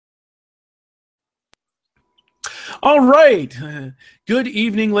All right. Good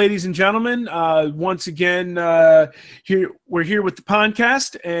evening, ladies and gentlemen. Once again, we're here with the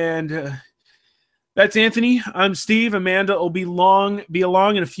podcast, and that's Anthony. I'm Steve. Amanda will be along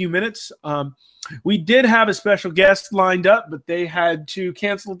in a few minutes. We did have a special guest lined up, but they had to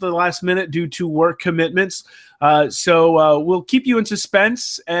cancel at the last minute due to work commitments. So we'll keep you in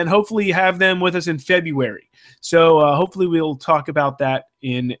suspense and hopefully have them with us in February. So hopefully we'll talk about that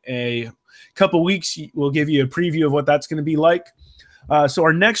in a couple weeks. We'll give you a preview of what that's going to be like. So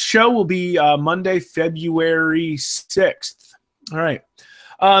our next show will be Monday, February 6th. All right.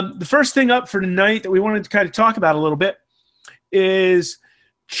 The first thing up for tonight that we wanted to kind of talk about a little bit is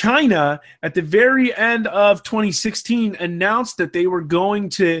China at the very end of 2016 announced that they were going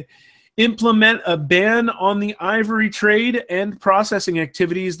to implement a ban on the ivory trade and processing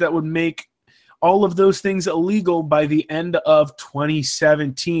activities that would make all of those things illegal by the end of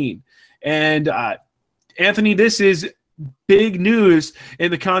 2017. And Anthony, this is big news in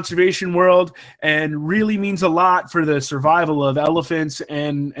the conservation world and really means a lot for the survival of elephants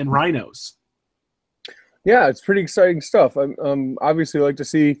and rhinos. Yeah, it's pretty exciting stuff. Obviously like to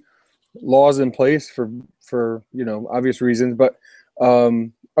see laws in place for obvious reasons, but are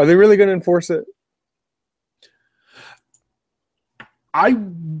they really going to enforce it?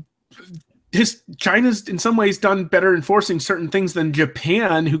 China's in some ways done better enforcing certain things than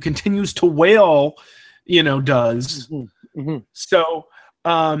Japan, who continues to whale, does. Mm-hmm. Mm-hmm. So,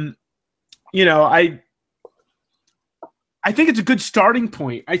 I think it's a good starting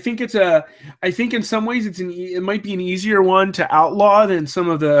point. I think in some ways it might be an easier one to outlaw than some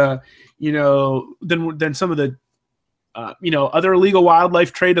of the, than some of the, other illegal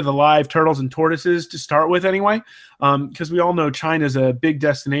wildlife trade of the live turtles and tortoises to start with anyway, because we all know China's a big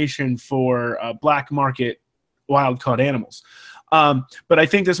destination for black market wild-caught animals. But I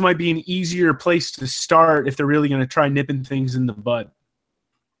think this might be an easier place to start if they're really going to try nipping things in the bud.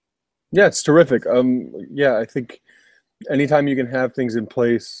 Yeah, it's terrific. I think anytime you can have things in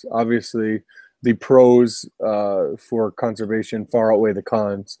place, obviously the pros for conservation far outweigh the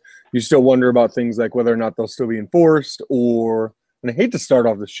cons. You still wonder about things like whether or not they'll still be enforced, and I hate to start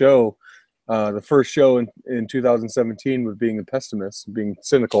off the show, the first show in 2017 with being a pessimist, being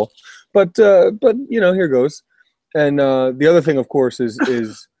cynical, but here goes. And the other thing, of course,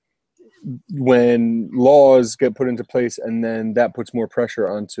 is when laws get put into place, and then that puts more pressure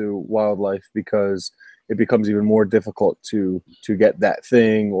onto wildlife because it becomes even more difficult to get that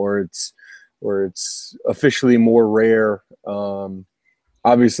thing, or it's officially more rare.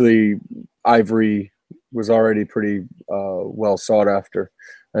 Obviously, ivory was already pretty well sought after,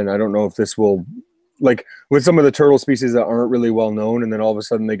 and I don't know if this will, like with some of the turtle species that aren't really well known, and then all of a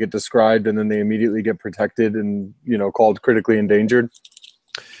sudden they get described, and then they immediately get protected and called critically endangered.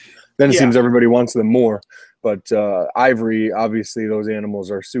 Then it seems everybody wants them more. But ivory, obviously, those animals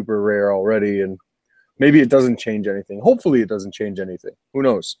are super rare already, and maybe it doesn't change anything. Hopefully, it doesn't change anything. Who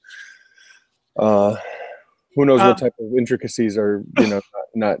knows? Who knows what type of intricacies are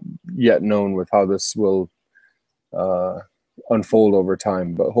not yet known with how this will unfold over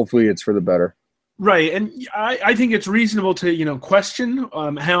time, but hopefully it's for the better. Right, and I think it's reasonable to question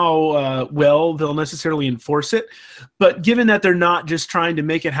how well they'll necessarily enforce it, but given that they're not just trying to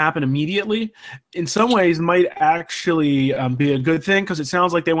make it happen immediately, in some ways might actually be a good thing, because it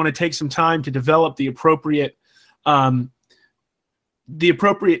sounds like they want to take some time to develop the appropriate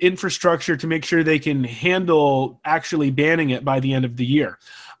infrastructure to make sure they can handle actually banning it by the end of the year.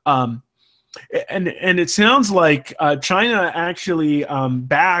 And it sounds like China actually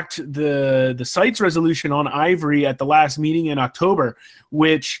backed the CITES resolution on ivory at the last meeting in October,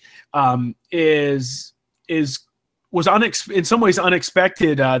 which was in some ways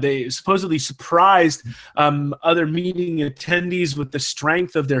unexpected. They supposedly surprised other meeting attendees with the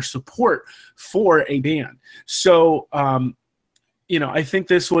strength of their support for a ban. So I think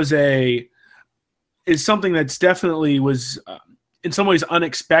this is something that's definitely was in some ways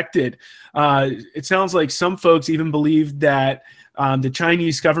unexpected. It sounds like some folks even believed that the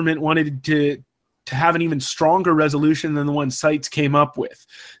Chinese government wanted to have an even stronger resolution than the one CITES came up with.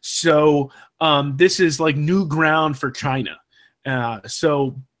 So this is like new ground for China.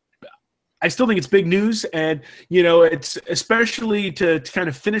 So I still think it's big news, and it's especially to kind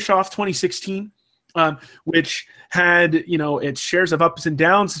of finish off 2016. Which had, its shares of ups and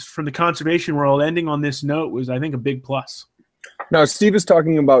downs from the conservation world. Ending on this note was, I think, a big plus. Now, Steve is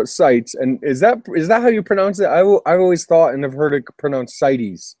talking about CITES, and is that how you pronounce it? I've always thought and have heard it pronounced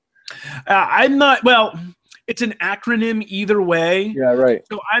CITES. I'm not, well, it's an acronym either way. Yeah, right.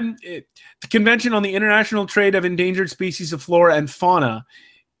 So the Convention on the International Trade of Endangered Species of Flora and Fauna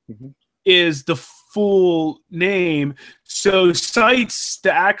is the full name. So CITES, the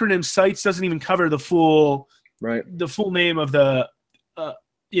acronym CITES, doesn't even cover the full name of the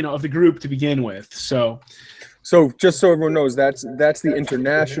of the group to begin with. So just so everyone knows, that's the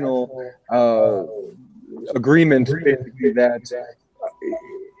international agreement, basically, that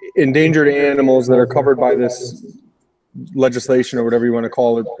endangered animals that are covered by this legislation, or whatever you want to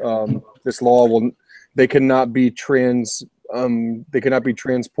call it, this law, they cannot be transported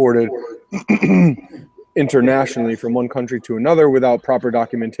internationally from one country to another without proper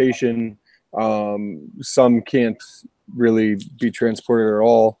documentation. Some can't really be transported at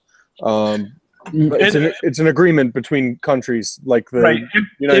all. It's an agreement between countries, like the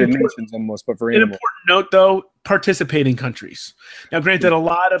United Nations almost, but for animals. An important note, though, participating countries. Now, granted, a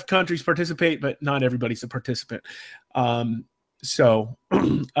lot of countries participate, but not everybody's a participant. It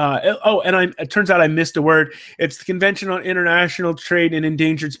turns out I missed a word. It's the Convention on International Trade in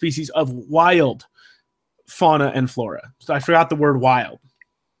Endangered Species of Wild Fauna and Flora. So I forgot the word wild.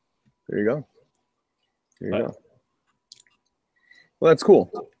 There you go. Well, that's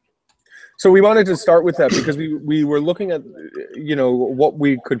cool. So we wanted to start with that because we were looking at, what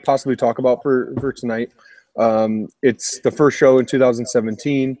we could possibly talk about for tonight. It's the first show in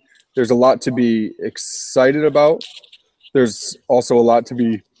 2017. There's a lot to be excited about. There's also a lot to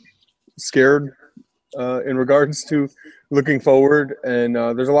be scared in regards to looking forward, and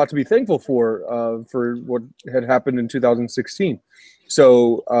there's a lot to be thankful for what had happened in 2016.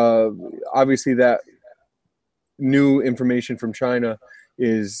 So obviously that new information from China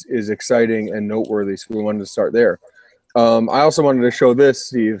is exciting and noteworthy, so we wanted to start there. I also wanted to show this,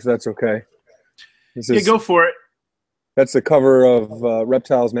 Steve, if that's okay. Go for it. That's the cover of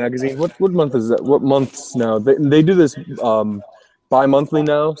Reptiles magazine. What month is that? What months now? They do this bi-monthly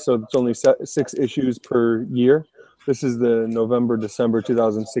now, so it's only 6 issues per year. This is the November-December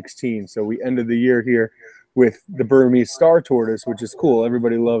 2016. So we ended the year here with the Burmese star tortoise, which is cool.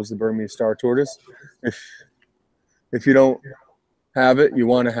 Everybody loves the Burmese star tortoise. If you don't have it, you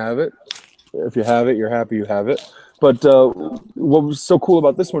want to have it. If you have it, you're happy you have it. But what was so cool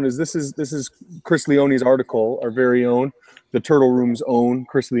about this one is this is Chris Leone's article, our very own, the Turtle Room's own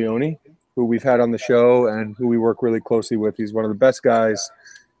Chris Leone, who we've had on the show and who we work really closely with. He's one of the best guys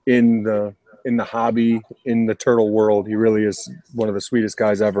in the hobby, in the turtle world. He really is one of the sweetest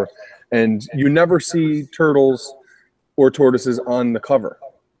guys ever. And you never see turtles or tortoises on the cover,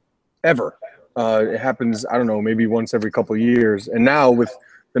 ever. It happens, I don't know, maybe once every couple of years. And now with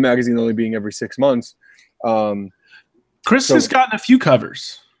the magazine only being every 6 months. Chris has gotten a few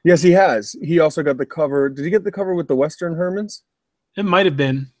covers. Yes, he has. He also got the cover. Did he get the cover with the Western Hermans? It might have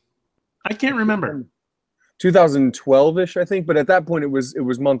been. I can't remember. 2012-ish, I think. But at that point, it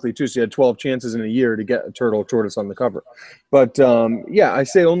was monthly too. So you had 12 chances in a year to get a turtle or tortoise on the cover. But yeah, I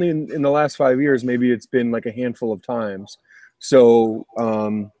say only in the last 5 years, maybe it's been like a handful of times. So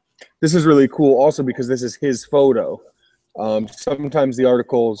this is really cool also because this is his photo. Sometimes the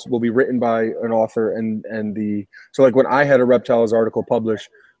articles will be written by an author so like when I had a Reptiles article published,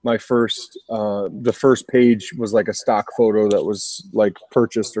 my the first page was like a stock photo that was like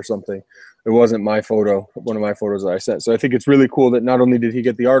purchased or something. It wasn't my photo, one of my photos that I sent. So I think it's really cool that not only did he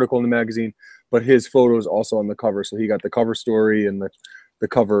get the article in the magazine, but his photo is also on the cover. So he got the cover story and the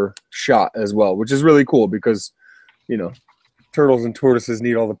cover shot as well, which is really cool because, turtles and tortoises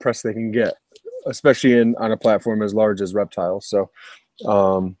need all the press they can get, especially on a platform as large as Reptiles. So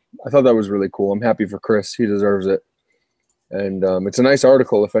I thought that was really cool. I'm happy for Chris. He deserves it. And it's a nice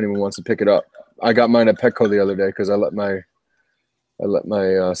article if anyone wants to pick it up. I got mine at Petco the other day because I let my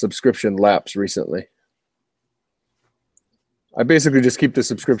subscription lapse recently. I basically just keep the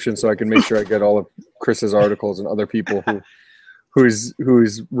subscription so I can make sure I get all of Chris's articles and other people who is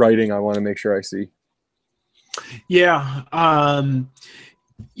writing I want to make sure I see. Yeah.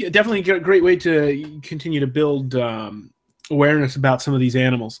 Yeah, definitely a great way to continue to build awareness about some of these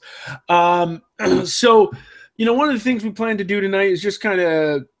animals. So, one of the things we plan to do tonight is just kind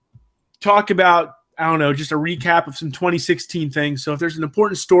of talk about, I don't know, just a recap of some 2016 things. So if there's an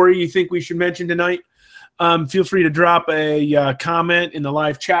important story you think we should mention tonight, feel free to drop a comment in the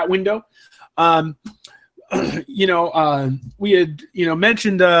live chat window. We had,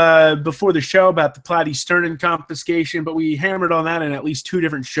 mentioned before the show about the Platy Sternin confiscation, but we hammered on that in at least 2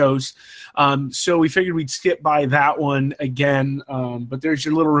 different shows. So we figured we'd skip by that one again. But there's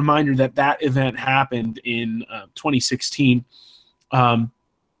your little reminder that event happened in 2016.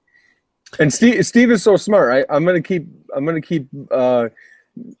 And Steve is so smart. I'm gonna keep kind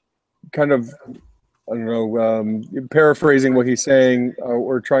of, I don't know, paraphrasing what he's saying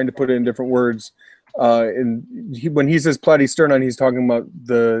or trying to put it in different words when he says Platysternon, he's talking about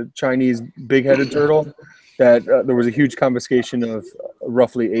the Chinese big-headed turtle. That there was a huge confiscation of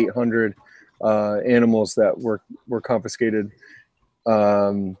roughly 800 animals that were confiscated,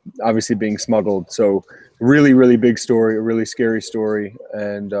 obviously being smuggled. So really, really big story, a really scary story,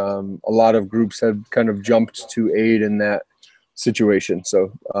 and a lot of groups have kind of jumped to aid in that situation.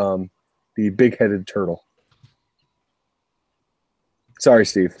 So the big-headed turtle. Sorry,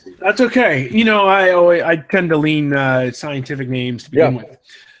 Steve. That's okay. You know, I tend to lean scientific names to begin with.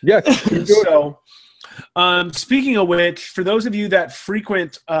 Yeah. So, speaking of which, for those of you that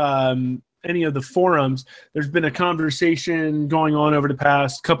frequent any of the forums, there's been a conversation going on over the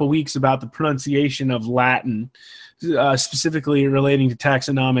past couple weeks about the pronunciation of Latin, specifically relating to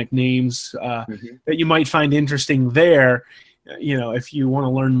taxonomic names that you might find interesting there. You know, if you want to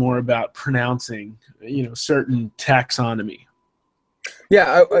learn more about pronouncing, you know, certain taxonomy.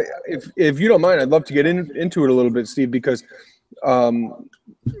 Yeah, if you don't mind, I'd love to get into it a little bit, Steve, because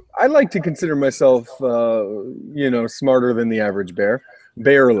I like to consider myself, you know, smarter than the average bear.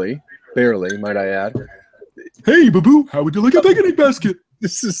 Barely, might I add. Hey, Babu, how would you like a picnic basket?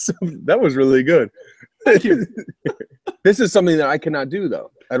 That was really good. Thank you. This is something that I cannot do,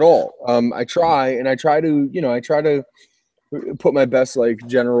 though, at all. I try to put my best, like,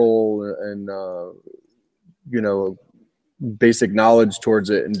 general and, you know, basic knowledge towards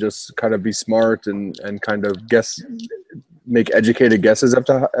it, and just kind of be smart and kind of make educated guesses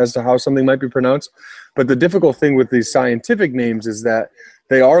as to how something might be pronounced. But the difficult thing with these scientific names is that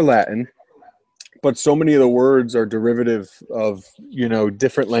they are Latin, but so many of the words are derivative of, you know,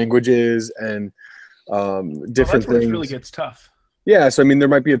 different languages and different things. It really gets tough. Yeah, so I mean, there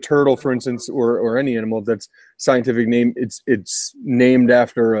might be a turtle, for instance, or any animal that's scientific name. It's named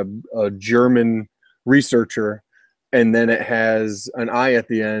after a German researcher, and then it has an I at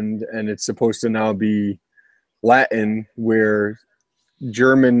the end, and it's supposed to now be Latin, where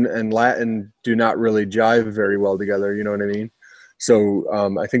German and Latin do not really jive very well together. You know what I mean?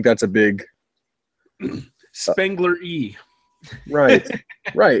 So I think that's a big Spengler E. Right,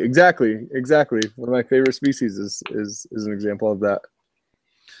 right, exactly. One of my favorite species is an example of that.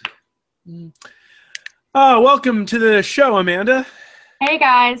 Welcome to the show, Amanda. Hey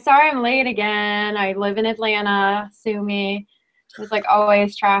guys, sorry I'm late again. I live in Atlanta. Sue me. There's like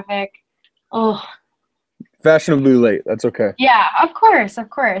always traffic. Oh. Fashionably late. That's okay. Yeah, of course.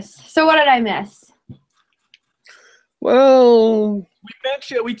 So what did I miss? Well,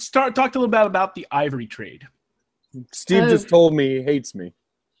 we talked a little bit about the ivory trade. Steve just told me he hates me.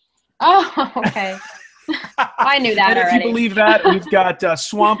 Oh, okay. I knew that and already. If you believe that, we've got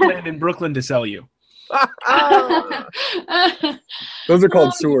swampland in Brooklyn to sell you. Those are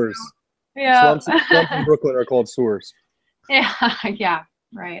called sewers. Yeah. Swamps in Brooklyn are called sewers. Yeah,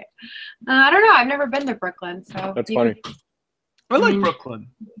 right. I don't know. I've never been to Brooklyn, so that's funny. I like Brooklyn.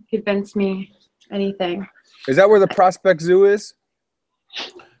 Convince me anything. Is that where the Prospect Zoo is?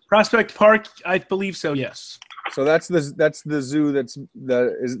 Prospect Park, I believe so. Yes. So that's the zoo that's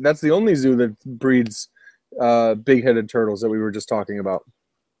the only zoo that breeds big-headed turtles that we were just talking about.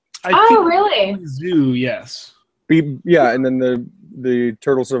 I think really? Zoo, yes. Yeah, and then the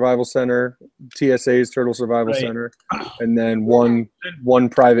Turtle Survival Center, TSA's Turtle Survival Center, and then one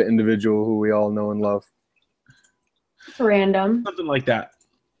private individual who we all know and love. It's random. Something like that.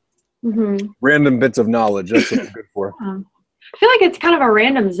 Mm-hmm. Random bits of knowledge. That's what I'm good for. I feel like it's kind of a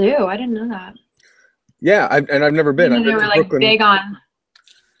random zoo. I didn't know that. Yeah, I've never been. They were like Brooklyn. Big on.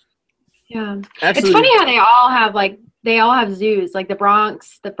 Yeah, actually, it's funny how they all have zoos, like the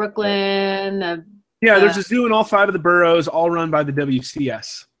Bronx, the Brooklyn. There's a zoo in all 5 of the boroughs, all run by the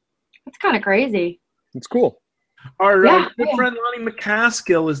WCS. That's kind of crazy. It's cool. Our good friend Lonnie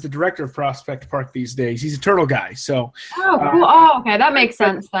McCaskill is the director of Prospect Park these days. He's a turtle guy, so. Oh, cool. Okay, that makes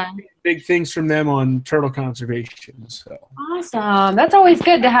sense then. Big things from them on turtle conservation. So awesome. That's always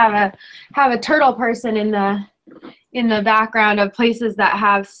good to have a turtle person in the background of places that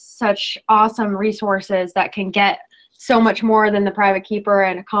have such awesome resources that can get so much more than the private keeper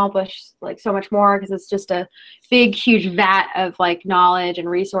and accomplish like so much more, because it's just a big, huge vat of like knowledge and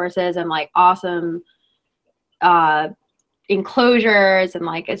resources and like awesome enclosures, and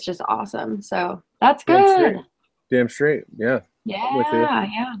like it's just awesome. So that's good. Damn straight. Yeah.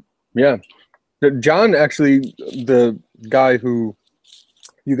 Yeah. John, actually, the guy who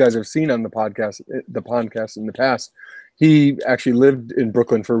you guys have seen on the podcast in the past, he actually lived in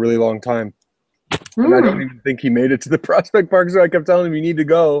Brooklyn for a really long time. And I don't even think he made it to the Prospect Park, so I kept telling him, you need to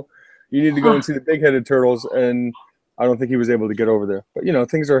go and see the big-headed turtles, and I don't think he was able to get over there. But, you know,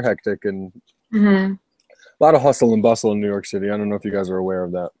 things are hectic, and a lot of hustle and bustle in New York City. I don't know if you guys are aware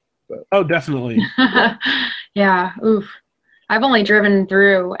of that. But Oh, definitely. Yeah. Oof. I've only driven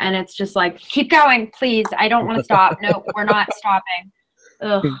through, and it's just like, keep going, please. I don't want to stop. No, we're not stopping.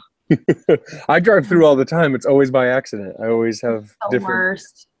 Ugh. I drive through all the time. It's always by accident. I always have The different.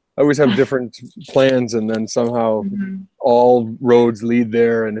 worst. I always have different plans, and then somehow Mhm. all roads lead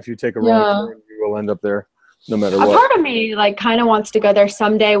there. And if you take a Yeah. wrong turn, you will end up there, no matter A what. part of me like kind of wants to go there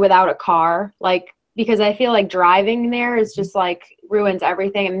someday without a car, like because I feel like driving there is just like ruins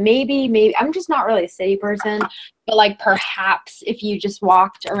everything. And maybe I'm just not really a city person, but like perhaps if you just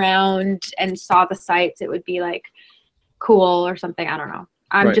walked around and saw the sights, it would be like cool or something. I don't know.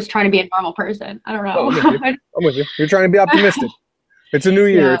 I'm Right. just trying to be a normal person. I don't Oh, know. I'm with you. You're trying to be optimistic. It's a new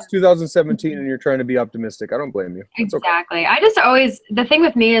year. Yeah. It's 2017, and you're trying to be optimistic. I don't blame you. It's okay. Exactly. I just always, the thing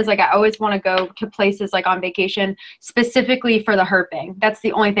with me is like I always want to go to places like on vacation specifically for the herping. That's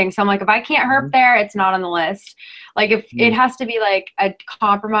the only thing. So I'm like, if I can't herp there, it's not on the list. Like if it has to be like a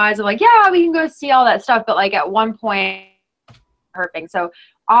compromise of like, yeah, we can go see all that stuff, but like at one point herping. So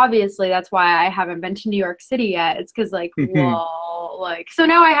obviously that's why I haven't been to New York City yet. It's because like, well, like, so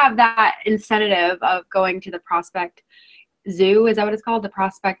now I have that incentive of going to the Prospect Zoo. Is that what it's called? The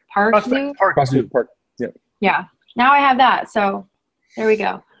Prospect Park Zoo? Prospect Park. Yeah. Yeah. Now I have that. So there we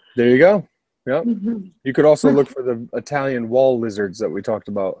go. There you go. Yep. Mm-hmm. You could also look for the Italian wall lizards that we talked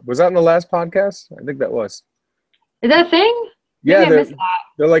about. Was that in the last podcast? I think that was. Is that a thing? Yeah, Maybe I missed that.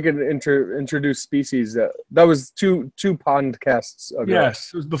 they're like an introduced species. That was two podcasts ago. Yes,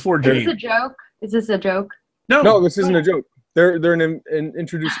 it was before Is Jane. this a joke? Is this a joke? No, this isn't a joke. They're an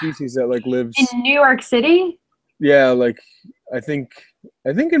introduced species that like lives In New York City? Yeah, like I think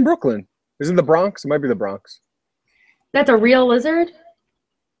in Brooklyn. Is it the Bronx? It might be the Bronx. That's a real lizard?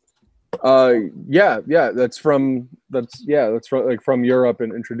 Yeah, that's from Europe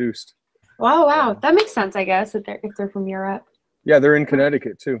and introduced. Wow. That makes sense, I guess, if they're from Europe. Yeah, they're in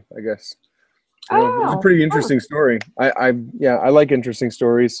Connecticut too, I guess. Oh, it's a pretty interesting story. I like interesting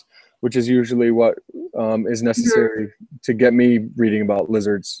stories, which is usually what is necessary to get me reading about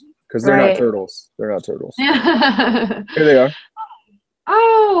lizards, because they're not turtles. They're not turtles. Here they are.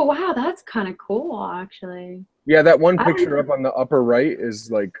 Oh, wow, that's kind of cool, actually. Yeah, that one picture up on the upper right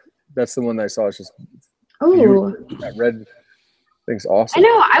is like, that's the one that I saw. It's just beautiful. That red thing's awesome. I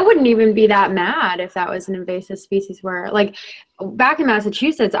know. I wouldn't even be that mad if that was an invasive species where, like, back in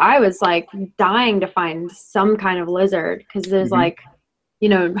Massachusetts, I was, like, dying to find some kind of lizard because there's, like, you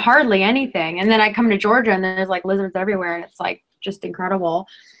know, hardly anything. And then I come to Georgia and there's, like, lizards everywhere, and it's, like, just incredible.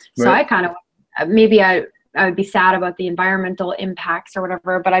 So I kind of, maybe I would be sad about the environmental impacts or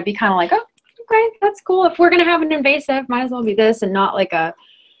whatever, but I'd be kind of like, oh, okay, that's cool. If we're going to have an invasive, might as well be this and not like a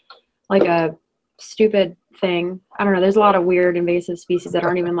stupid thing. I don't know. There's a lot of weird invasive species that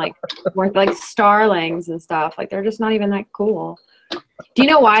aren't even like worth, like starlings and stuff. Like they're just not even that cool. Do you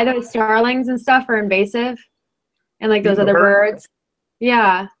know why those starlings and stuff are invasive? And like those other birds?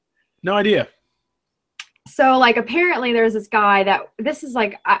 Yeah. No idea. So like apparently there's this guy that, this is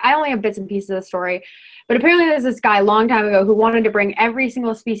like, I only have bits and pieces of the story, but apparently there's this guy a long time ago who wanted to bring every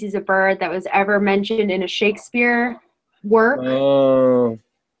single species of bird that was ever mentioned in a Shakespeare work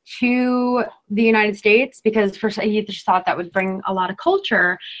to the United States, because first he just thought that would bring a lot of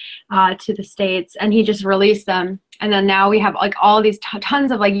culture to the States, and he just released them. And then now we have like all these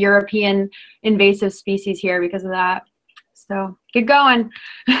tons of like European invasive species here because of that. So get going.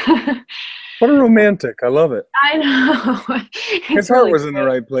 What a romantic. I love it. I know. His heart was in the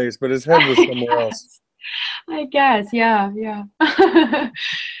right place, but his head was somewhere else. I guess. Yeah.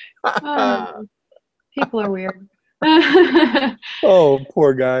 People are weird. Oh,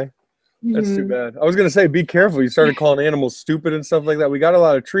 poor guy. That's too bad. I was going to say, be careful. You started calling animals stupid and stuff like that. We got a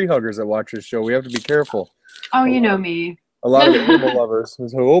lot of tree huggers that watch this show. We have to be careful. Oh, you know me. A lot of animal lovers. So,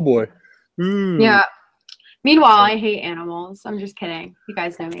 oh, boy. Yeah. Meanwhile, I hate animals. I'm just kidding. You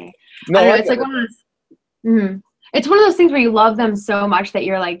guys know me. No, it's like one of those. It's one of those things where you love them so much that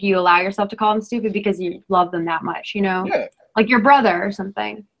you're like, you allow yourself to call them stupid because you love them that much, you know? Yeah. Like your brother or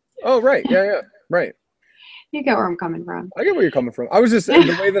something. Oh, right. Yeah. Right. You get where I'm coming from. I get where you're coming from. I was just,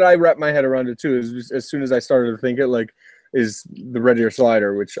 the way that I wrap my head around it too is just, as soon as I started to think it, like, is the red ear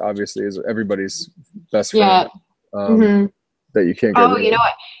slider, which obviously is everybody's best friend. Yeah. That you can't get rid of. You know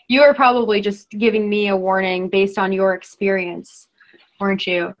what? You are probably just giving me a warning based on your experience, weren't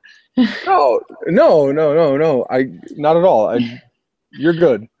you? No. I not at all. You're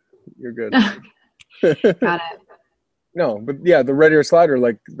good. You're good. Got it. No, but yeah, the red ear slider,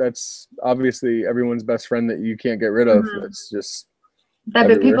 like that's obviously everyone's best friend that you can't get rid of. It's just that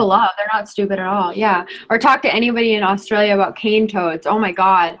people love. They're not stupid at all. Yeah. Or talk to anybody in Australia about cane toads. Oh my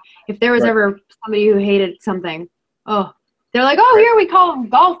God. If there was ever somebody who hated something, They're like, oh, here we call them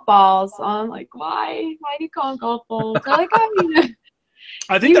golf balls. I'm like, why? Why do you call them golf balls? They're like, oh,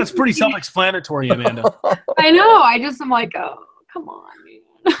 I think that's pretty self-explanatory, Amanda. I know. I'm like, oh, come on,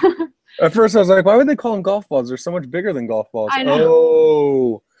 man. At first, I was like, why would they call them golf balls? They're so much bigger than golf balls. I know.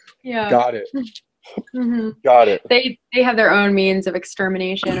 Oh, Yeah. got it. Mm-hmm. Got it. They have their own means of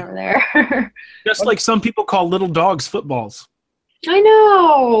extermination over there. Just like some people call little dogs footballs. I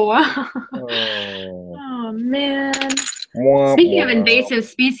know. Oh. Oh, man. Speaking of invasive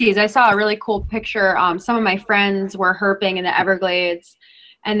species, I saw a really cool picture. Some of my friends were herping in the Everglades,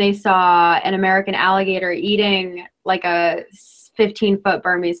 and they saw an American alligator eating like a 15-foot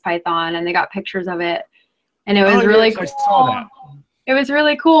Burmese python, and they got pictures of it. And it was really cool. I saw that. It was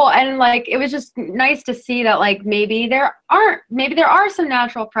really cool, and like it was just nice to see that like maybe there are some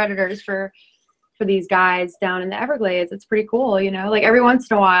natural predators for these guys down in the Everglades. It's pretty cool, you know. Like every once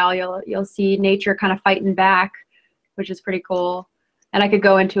in a while, you'll see nature kind of fighting back, which is pretty cool. And I could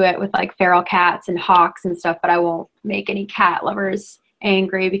go into it with like feral cats and hawks and stuff, but I won't make any cat lovers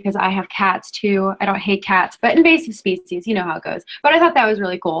angry because I have cats too. I don't hate cats, but invasive species, you know how it goes. But I thought that was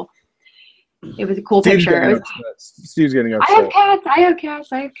really cool. It was a cool picture. Steve's getting upset. I have cats.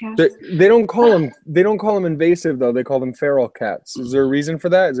 They don't call them invasive though. They call them feral cats. Is there a reason for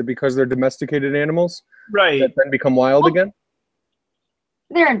that? Is it because they're domesticated animals? Right. That then become wild again?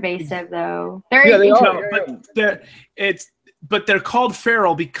 They're invasive though. But they're called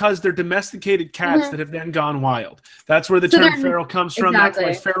feral because they're domesticated cats that have then gone wild. That's where the term feral comes from. Exactly.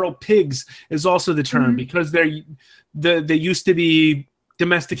 That's why feral pigs is also the term because they used to be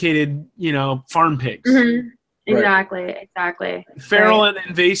domesticated, you know, farm pigs. Mm-hmm. Exactly. Feral and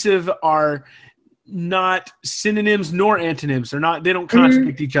invasive are not synonyms nor antonyms. They don't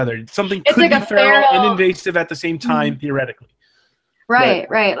contradict each other. Something could like be a feral and invasive at the same time, theoretically. Right.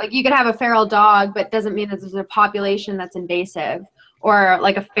 Like you could have a feral dog, but doesn't mean that there's a population that's invasive, or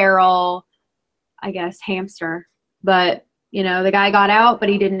like a feral, I guess, hamster. But, you know, the guy got out, but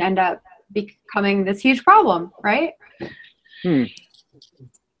he didn't end up becoming this huge problem, right?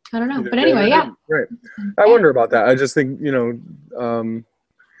 I don't know. But anyway, yeah. Right. I wonder about that. I just think, you know,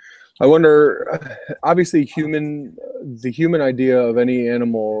 I wonder, obviously the human idea of any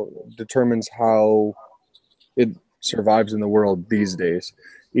animal determines how it survives in the world these days.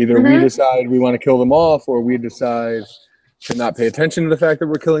 Either we decide we want to kill them off, or we decide to not pay attention to the fact that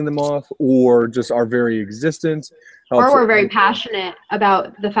we're killing them off, or just our very existence. Or we're very passionate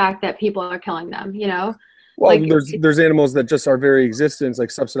about the fact that people are killing them, you know? Well, like, there's animals that just our very existence, like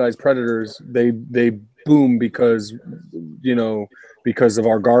subsidized predators, they boom because, you know, because of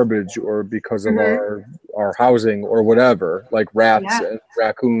our garbage or because of our housing or whatever, like rats and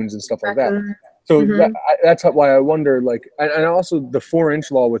raccoons and stuff like that. So that's why I wonder, like, and also the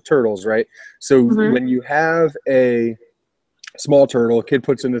 4-inch law with turtles, right? So when you have a small turtle, a kid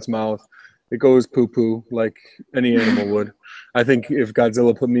puts in its mouth, it goes poo-poo like any animal would. I think if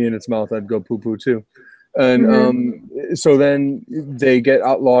Godzilla put me in its mouth, I'd go poo-poo too. And so then they get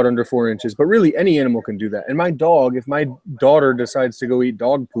outlawed under 4 inches. But really, any animal can do that. And my dog, if my daughter decides to go eat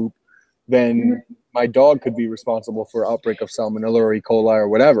dog poop, then my dog could be responsible for an outbreak of salmonella or E. coli or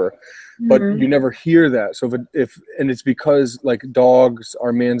whatever. But you never hear that. So and it's because like dogs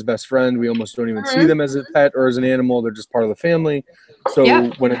are man's best friend. We almost don't even see them as a pet or as an animal. They're just part of the family.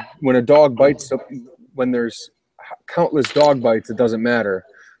 So when a dog bites, when there's countless dog bites, it doesn't matter.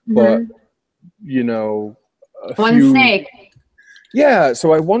 But you know, snake. Yeah,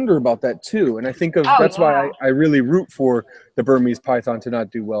 so I wonder about that too, and I think that's why I really root for the Burmese python to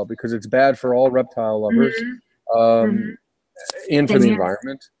not do well, because it's bad for all reptile lovers, and for the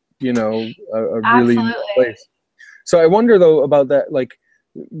environment. You know, a really place. So I wonder though about that, like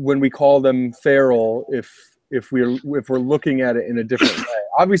when we call them feral, if we're looking at it in a different way.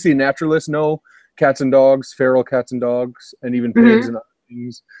 Obviously, naturalists know cats and dogs, feral cats and dogs, and even pigs and other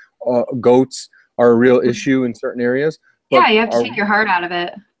things. Goats are a real issue in certain areas. Yeah, you have to take your heart out of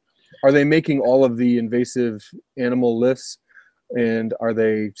it. Are they making all of the invasive animal lists, and are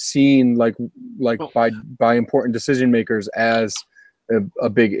they seen like by important decision makers as a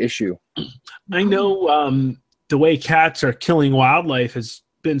big issue? I know the way cats are killing wildlife has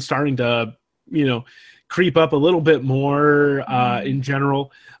been starting to, you know, creep up a little bit more in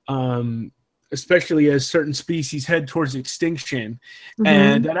general. Especially as certain species head towards extinction.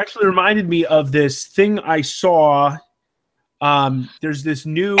 And that actually reminded me of this thing I saw. There's this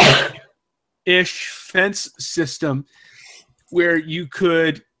new-ish fence system where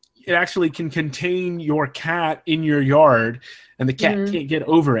it actually can contain your cat in your yard, and the cat can't get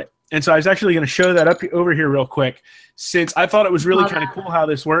over it. And so I was actually going to show that up over here real quick, since I thought it was really kind of cool how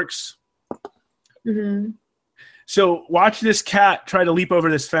this works. So watch this cat try to leap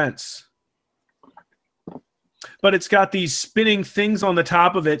over this fence. But it's got these spinning things on the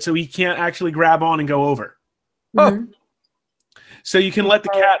top of it so he can't actually grab on and go over. Mhm. So you can let the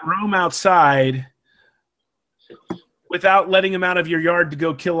cat roam outside without letting him out of your yard to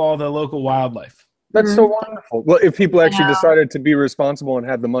go kill all the local wildlife. That's so wonderful. Well, if people actually know. decided to be responsible and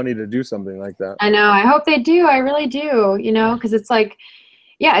had the money to do something like that. I know. I hope they do. I really do. You know, because it's like,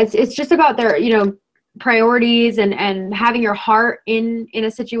 yeah, it's just about their, you know, priorities and having your heart in a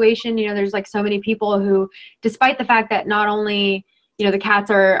situation. You know, there's like so many people who, despite the fact that not only, you know, the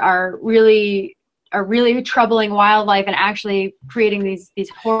cats are really troubling wildlife and actually creating these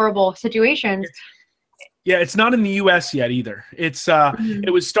horrible situations. Yeah, it's not in the U.S. yet either. It's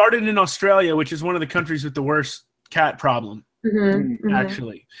it was started in Australia, which is one of the countries with the worst cat problem.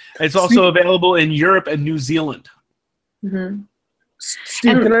 Actually, it's also available in Europe and New Zealand.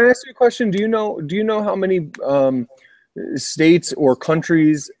 Steve, can I ask you a question? Do you know how many states or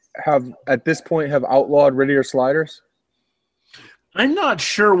countries have at this point have outlawed red ear sliders? I'm not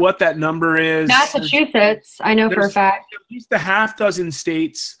sure what that number is. Massachusetts, I know for a fact. At least a half dozen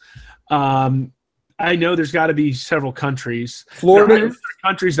states. I know there's got to be several countries. Florida, there are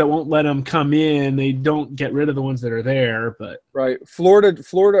countries that won't let them come in. They don't get rid of the ones that are there. But right,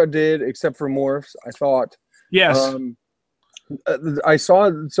 Florida did, except for morphs. I thought. Yes. I saw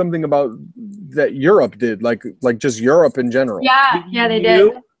something about that Europe did, like just Europe in general. Yeah, they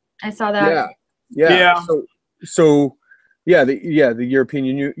did. I saw that. Yeah. So the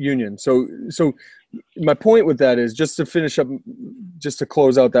European Union. So my point with that is, just to finish up, just to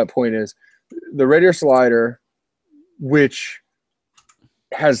close out that point, is the red ear slider, which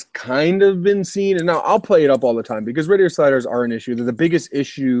has kind of been seen, and now I'll play it up all the time because red ear sliders are an issue. They're the biggest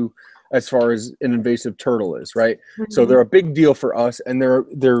issue as far as an invasive turtle is, right? So they're a big deal for us, and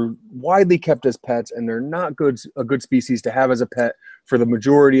they're widely kept as pets, and they're not a good species to have as a pet for the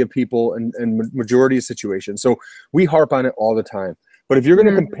majority of people and majority of situations. So we harp on it all the time. But if you're going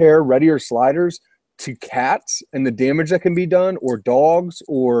to compare red ear sliders to cats and the damage that can be done, or dogs,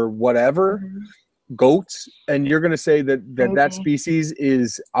 or whatever, goats, and you're going to say that species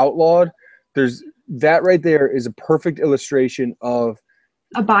is outlawed, there's that right there is a perfect illustration of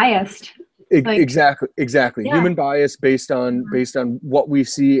a biased. Exactly. Yeah. Human bias based on what we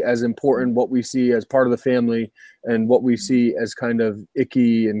see as important, what we see as part of the family, and what we see as kind of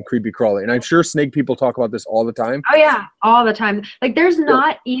icky and creepy crawly. And I'm sure snake people talk about this all the time. Oh yeah, all the time. Like there's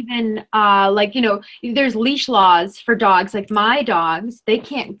not even like, you know, there's leash laws for dogs. Like my dogs, they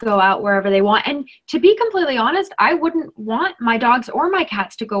can't go out wherever they want. And to be completely honest, I wouldn't want my dogs or my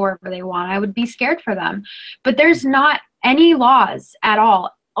cats to go wherever they want. I would be scared for them. But there's not any laws at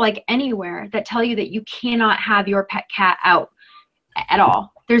all, like anywhere, that tell you that you cannot have your pet cat out at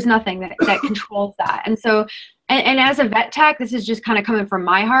all. There's nothing that controls that. And so, and as a vet tech, this is just kind of coming from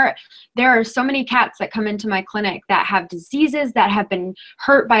my heart. There are so many cats that come into my clinic that have diseases, that have been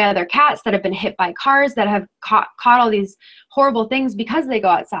hurt by other cats, that have been hit by cars, that have caught all these horrible things because they go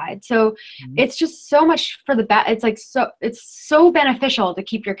outside. So it's just so much for the vet. It's so beneficial to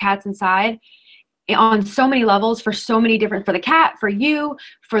keep your cats inside on so many levels, for so many different, for the cat, for you,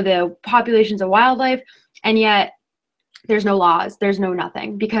 for the populations of wildlife. And yet there's no laws, there's no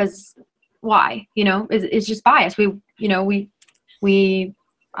nothing, because why? You know, it's just bias. We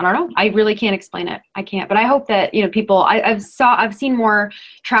I don't know. I really can't explain it. I can't. But I hope that, you know, people, I've seen more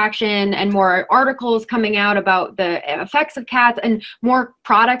traction and more articles coming out about the effects of cats, and more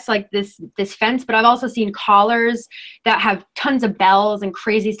products like this fence. But I've also seen collars that have tons of bells and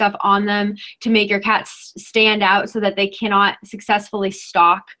crazy stuff on them to make your cats stand out so that they cannot successfully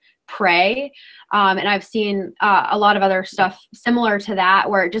stalk prey. And I've seen a lot of other stuff similar to that,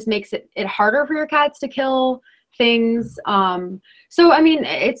 where it just makes it harder for your cats to kill things. So I mean,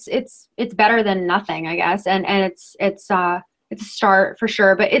 it's better than nothing, I guess, and it's a start for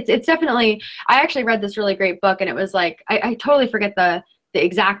sure. But it's definitely, I actually read this really great book, and it was like, I totally forget the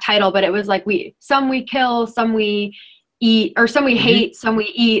exact title, but it was like, some we kill, some we eat, or some we hate, some we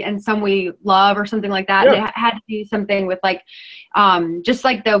eat, and some we love, or something like that. Yeah. And it had to do something with like just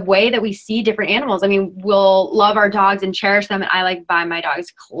like the way that we see different animals. I mean, we'll love our dogs and cherish them, and I like buy my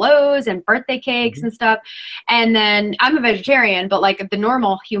dogs clothes and birthday cakes and stuff. And then I'm a vegetarian, but like the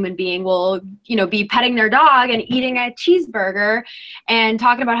normal human being will, you know, be petting their dog and eating a cheeseburger and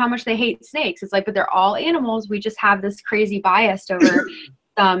talking about how much they hate snakes. It's like, but they're all animals. We just have this crazy bias over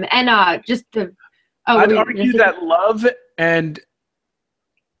them. And just to, I'd argue that love and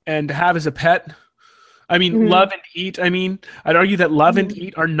have as a pet, I mean, love and eat, I'd argue that love and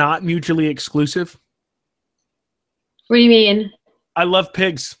eat are not mutually exclusive. What do you mean? I love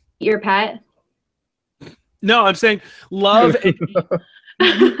pigs. Your pet? No, I'm saying love.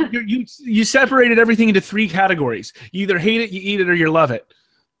 You separated everything into three categories. You either hate it, you eat it, or you love it.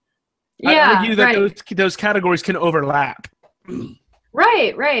 I argue that those categories can overlap.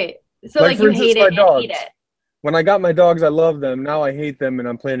 Right. So Like, like you for instance, hate my it and dogs. eat it. When I got my dogs, I love them. Now I hate them, and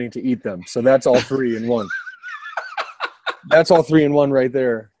I'm planning to eat them. So that's all three in one. That's all three in one right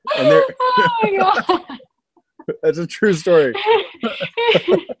there. And they're Oh my god. that's a true story.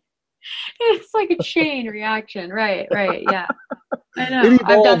 It's like a chain reaction. Right. Yeah. I know. It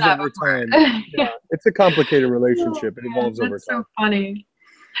I've done evolves that over before. time. Yeah. It's a complicated relationship. It evolves over That's time. so funny.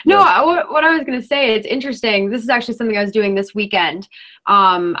 No, Yeah. what I was going to say, it's interesting. This is actually something I was doing this weekend.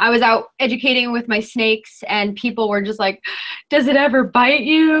 I was out educating with my snakes, and people were just like, does it ever bite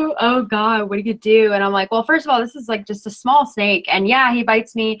you? Oh God, what do you do? And I'm like, well, first of all, this is like just a small snake. And yeah, he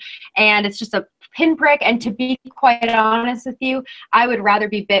bites me, and it's just a pinprick. And to be quite honest with you, I would rather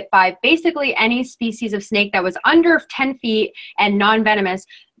be bit by basically any species of snake that was under 10 feet and non-venomous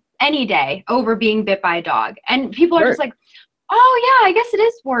any day over being bit by a dog. And people are just like, oh yeah, I guess it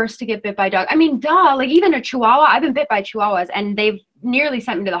is worse to get bit by a dog. I mean, duh, like even a Chihuahua, I've been bit by Chihuahuas and they've nearly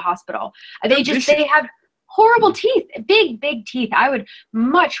sent me to the hospital. They have horrible teeth, big teeth. I would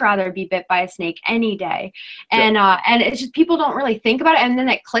much rather be bit by a snake any day. And and it's just people don't really think about it, and then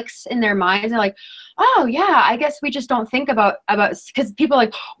it clicks in their minds. They're like, oh yeah, I guess we just don't think about because people are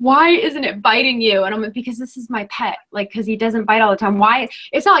like, why isn't it biting you? And I'm like, because this is my pet, like because he doesn't bite all the time. Why?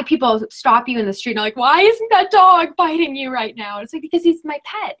 It's not like people stop you in the street and are like, why isn't that dog biting you right now? It's like, because he's my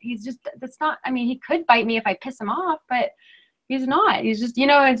pet. He's just, that's not, I mean, he could bite me if I piss him off, but he's not. He's just,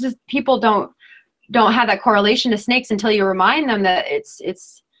 it's just people don't have that correlation to snakes until you remind them that it's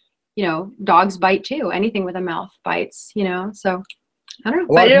dogs bite too. Anything with a mouth bites, so I don't know.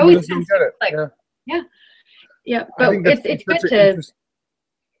 But it always don't get it. like, yeah. But it's good to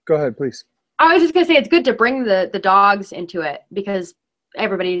go ahead, please. I was just gonna say it's good to bring the dogs into it, because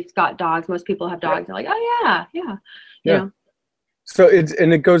everybody's got dogs. Most people have dogs. They're like, oh yeah. So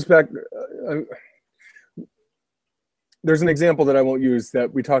it goes back. There's an example that I won't use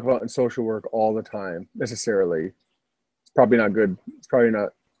that we talk about in social work all the time, necessarily. It's probably not good. It's probably not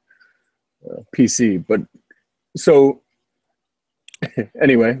PC. But so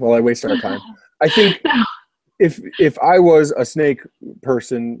anyway, while I waste our time, I think if I was a snake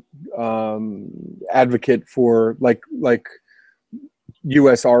person, advocate for like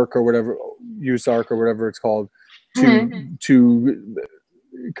USARC or whatever it's called, to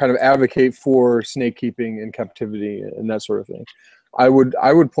kind of advocate for snake keeping in captivity and that sort of thing, I would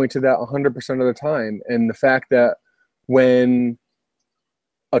point to that 100% of the time. And the fact that when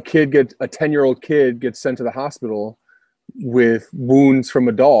a 10-year-old kid gets sent to the hospital with wounds from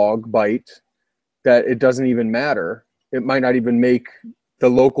a dog bite, that it doesn't even matter. It might not even make the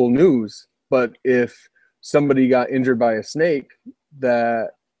local news. But if somebody got injured by a snake,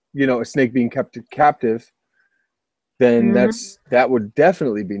 that, a snake being kept captive, then that would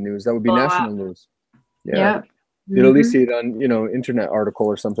definitely be news. That would be national news. Yeah. You'd at least see it on, internet article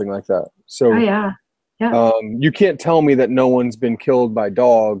or something like that. So you can't tell me that no one's been killed by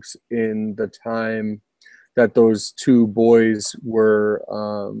dogs in the time that those two boys were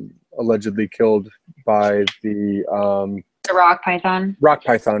allegedly killed by the rock python. Rock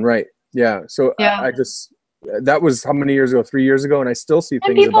python, right? Yeah. So I just, that was how many years ago? 3 years ago, and I still see things.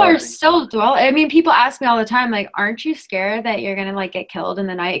 And people are still I mean, people ask me all the time, like, aren't you scared that you're gonna get killed in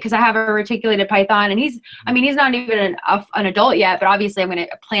the night? Because I have a reticulated python, and he's not even an adult yet, but obviously I'm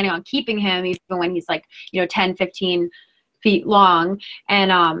planning on keeping him even when he's 10, 15 feet long.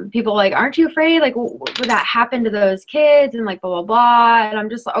 And people are like, aren't you afraid? Like, would that happen to those kids? And blah blah blah. And I'm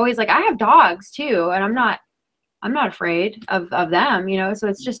just always like, I have dogs too, and I'm not afraid of them. So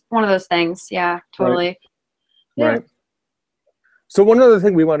it's just one of those things. Yeah, totally. Right. Right. So one other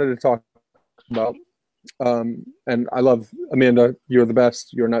thing we wanted to talk about, and I love, Amanda, you're the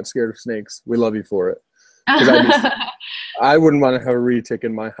best. You're not scared of snakes. We love you for it. I wouldn't want to have a retic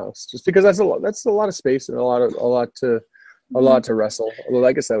in my house, just because that's a lot of space and a lot to wrestle. Although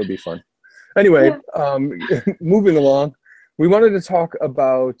I guess that would be fun. Anyway, moving along, we wanted to talk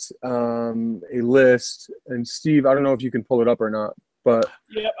about a list. And Steve, I don't know if you can pull it up or not, but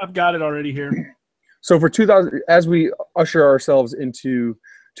I've got it already here. So for 2000, as we usher ourselves into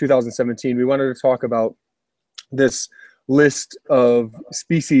 2017, we wanted to talk about this list of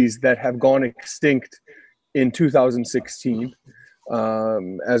species that have gone extinct in 2016,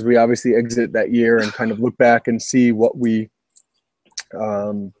 as we obviously exit that year and kind of look back and see what we've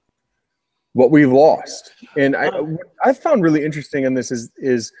lost. And I found really interesting in this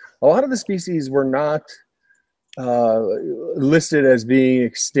is a lot of the species were not listed as being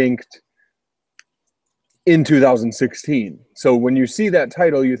extinct in 2016. So when you see that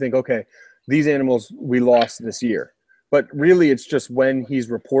title, you think, okay, these animals we lost this year. But really, it's just when he's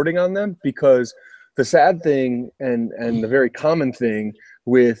reporting on them, because the sad thing and the very common thing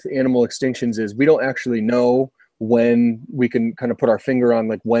with animal extinctions is we don't actually know when we can kind of put our finger on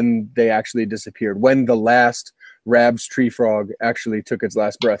like when they actually disappeared, when the last Rab's tree frog actually took its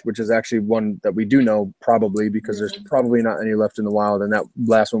last breath, which is actually one that we do know probably, because there's probably not any left in the wild, and that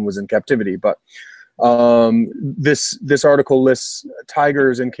last one was in captivity. But this article lists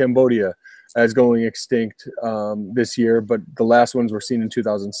tigers in Cambodia as going extinct this year, but the last ones were seen in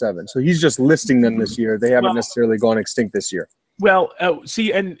 2007. So he's just listing them this year. They haven't necessarily gone extinct this year. Well,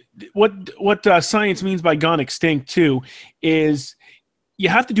 see, and what science means by gone extinct too is you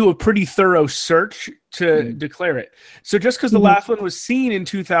have to do a pretty thorough search to declare it. So just because the last one was seen in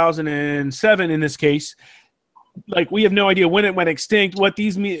 2007 in this case, like we have no idea when it went extinct. What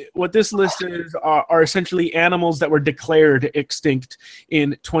this list is are essentially animals that were declared extinct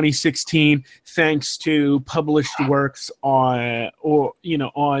in 2016, thanks to published works on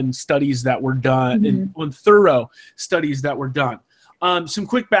studies that were done and on thorough studies that were done. Some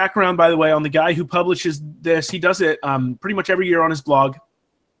quick background, by the way, on the guy who publishes this. He does it pretty much every year on his blog.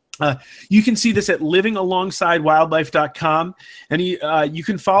 You can see this at livingalongside-wildlife.com, and you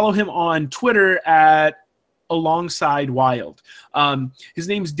can follow him on Twitter at Alongside Wild. His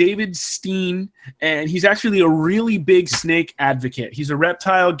name's David Steen, and he's actually a really big snake advocate. He's a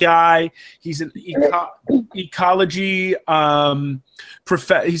reptile guy. He's an ecology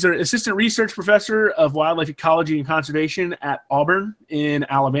he's an assistant research professor of wildlife ecology and conservation at Auburn in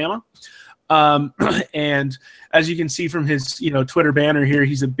Alabama. And as you can see from his Twitter banner here,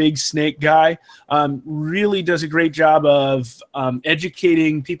 he's a big snake guy. Really does a great job of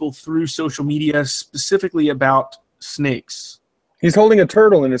educating people through social media, specifically about snakes. He's holding a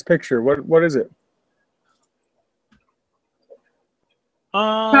turtle in his picture. What is it?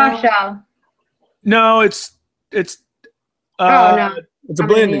 Caution. No, it's no. It's a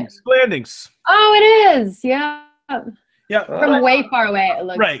Blandings. Blandings. Oh, it is. Yeah. Yeah, from way far away it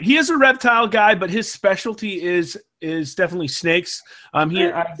looks. Right. He is a reptile guy, but his specialty is definitely snakes. He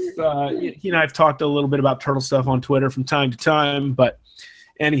and I've talked a little bit about turtle stuff on Twitter from time to time, but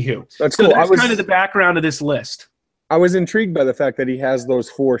anywho. That's cool. That's kind of the background of this list. I was intrigued by the fact that he has those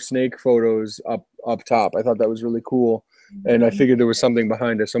 4 snake photos up top. I thought that was really cool, and I figured there was something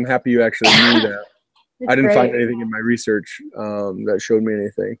behind it. So I'm happy you actually knew that. I didn't find anything in my research that showed me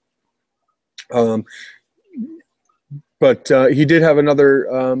anything. But he did have another.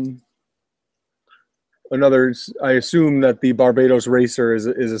 I assume that the Barbados racer is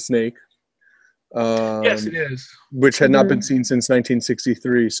a snake. Yes, it is. Which had not been seen since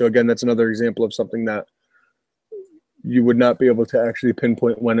 1963. So again, that's another example of something that you would not be able to actually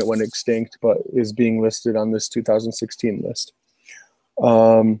pinpoint when it went extinct, but is being listed on this 2016 list.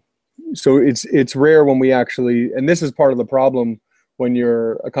 So it's rare when we actually, and this is part of the problem when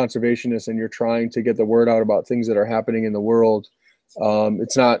you're a conservationist and you're trying to get the word out about things that are happening in the world.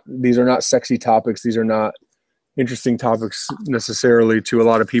 These are not sexy topics. These are not interesting topics necessarily to a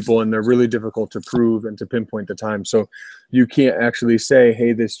lot of people, and they're really difficult to prove and to pinpoint the time. So you can't actually say,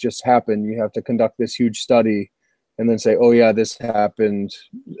 hey, this just happened. You have to conduct this huge study and then say, oh yeah, this happened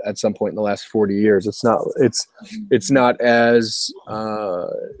at some point in the last 40 years. It's not as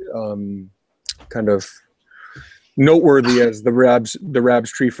kind of noteworthy as the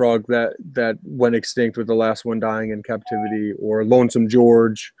Rab's tree frog that went extinct with the last one dying in captivity, or Lonesome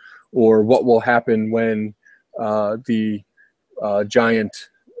George, or what will happen when the giant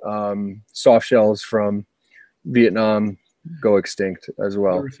soft shells from Vietnam go extinct as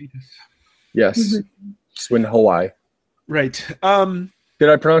well. Yes, it's in Hawaii. Right. Did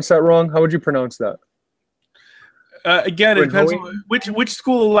I pronounce that wrong? How would you pronounce that? Again, it depends on which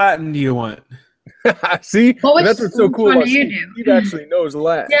school of Latin do you want. See, that's what's so cool about Steve. He actually knows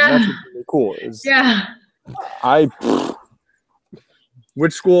Latin. Yeah. That's what's really cool. Yeah.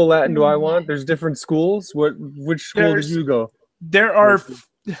 Which school of Latin do I want? There's different schools. Which school did you go? There are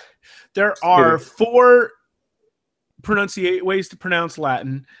 4 ways to pronounce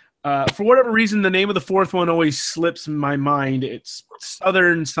Latin. For whatever reason, the name of the 4th one always slips in my mind. It's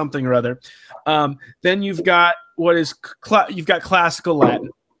Southern something or other. Then you've got you've got classical Latin,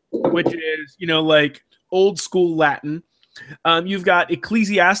 which is like old school Latin. You've got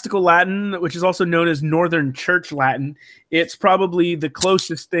ecclesiastical Latin, which is also known as Northern Church Latin. It's probably the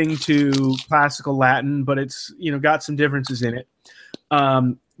closest thing to classical Latin, but it's got some differences in it.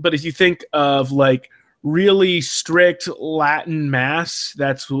 But if you think of like really strict Latin mass,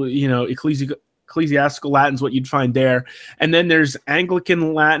 that's Ecclesiastical Latin is what you'd find there. And then there's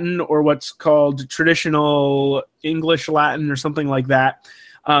Anglican Latin, or what's called traditional English Latin, or something like that.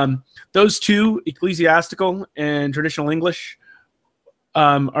 Those two, ecclesiastical and traditional English,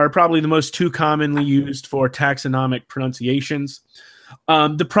 are probably the most two commonly used for taxonomic pronunciations.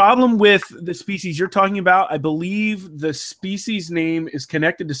 The problem with the species you're talking about, I believe the species name is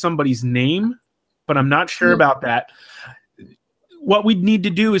connected to somebody's name, but I'm not sure about that. What we'd need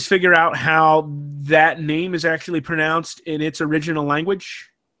to do is figure out how that name is actually pronounced in its original language.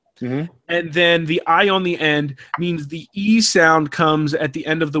 Mm-hmm. And then the I on the end means the E sound comes at the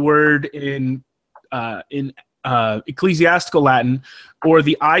end of the word in ecclesiastical Latin, or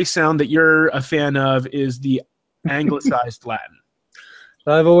the I sound that you're a fan of is the anglicized Latin.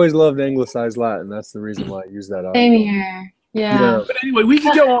 I've always loved anglicized Latin. That's the reason why I use that. Same here. Yeah. But anyway, we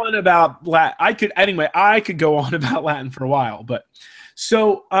could go on about Latin. I could go on about Latin for a while. But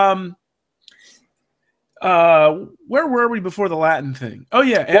so, where were we before the Latin thing? Oh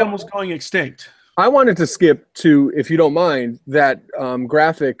yeah, animals going extinct. I wanted to skip to, if you don't mind, that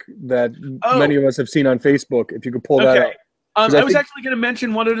graphic that many of us have seen on Facebook. If you could pull that up. I was actually going to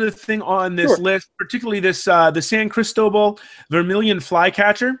mention one other thing on this list, particularly this the San Cristobal vermilion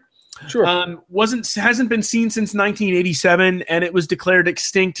flycatcher. Sure. Hasn't been seen since 1987, and it was declared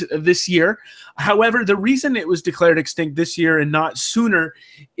extinct this year. However, the reason it was declared extinct this year and not sooner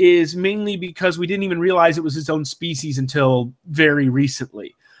is mainly because we didn't even realize it was its own species until very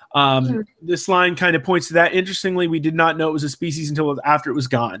recently. This line kind of points to that. Interestingly, we did not know it was a species until after it was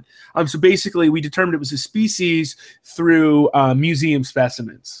gone. So basically, we determined it was a species through museum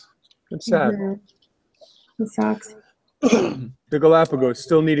specimens. It's sad. It sucks. The Galapagos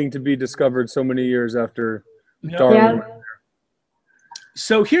still needing to be discovered so many years after Darwin. Yeah.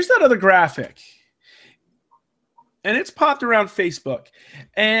 So here's that other graphic. And it's popped around Facebook,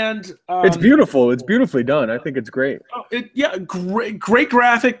 and it's beautiful. It's beautifully done. I think it's great. Great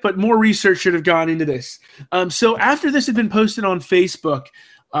graphic, but more research should have gone into this. So after this had been posted on Facebook,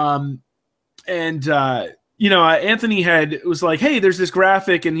 Anthony was like, "Hey, there's this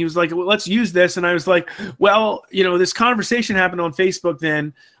graphic," and he was like, "Well, let's use this." And I was like, "Well, this conversation happened on Facebook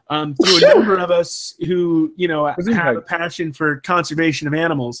then through a number of us who have a passion for conservation of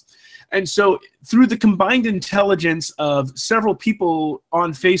animals." And so through the combined intelligence of several people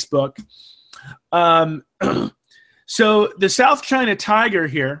on Facebook, so the South China tiger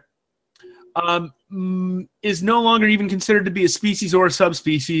here is no longer even considered to be a species or a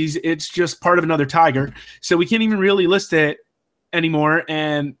subspecies. It's just part of another tiger. So we can't even really list it anymore,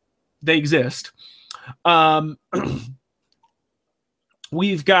 and they exist.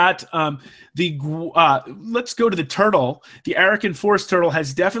 We've got let's go to the turtle. The Arakan forest turtle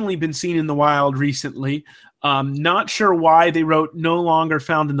has definitely been seen in the wild recently. Not sure why they wrote no longer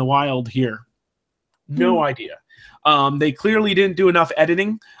found in the wild here. No idea. They clearly didn't do enough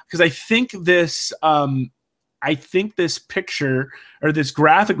editing, because I think this picture or this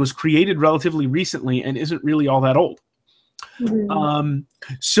graphic was created relatively recently and isn't really all that old.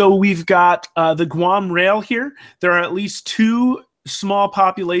 So we've got the Guam rail here. There are at least two small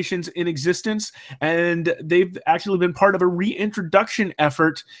populations in existence, and they've actually been part of a reintroduction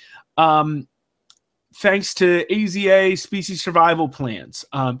effort thanks to AZA species survival plans.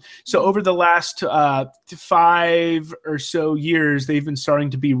 So over the last 5 or so years, they've been starting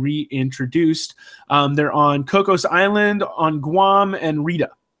to be reintroduced. They're on Cocos Island, on Guam, and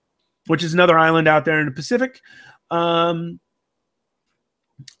Rita, which is another island out there in the Pacific.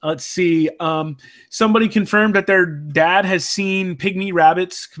 Let's see. Somebody confirmed that their dad has seen pygmy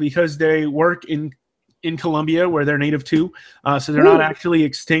rabbits because they work in Colombia, where they're native to. So they're not actually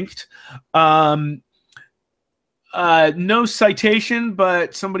extinct. No citation,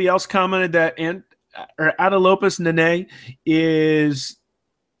 but somebody else commented that Atelopus nene is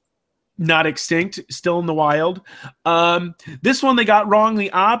not extinct, still in the wild. This one they got wrong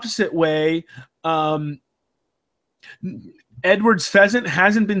the opposite way. Edwards pheasant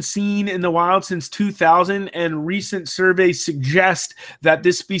hasn't been seen in the wild since 2000, and recent surveys suggest that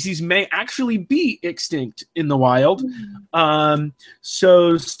this species may actually be extinct in the wild.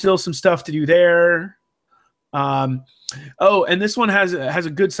 So still some stuff to do there. And this one has a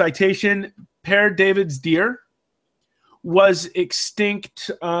good citation. Père David's deer was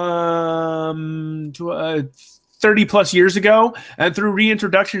extinct 30 plus years ago, and through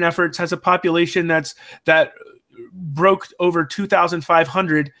reintroduction efforts has a population that broke over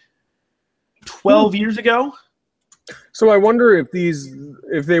 2,500 12 years ago. So I wonder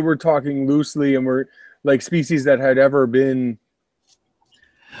if they were talking loosely and were like species that had ever been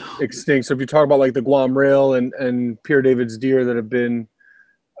extinct. So if you talk about like the Guam rail and Père David's deer that have been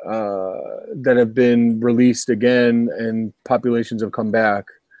that have been released again, and populations have come back.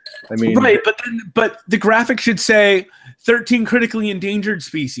 I mean, right, but the graphic should say 13 critically endangered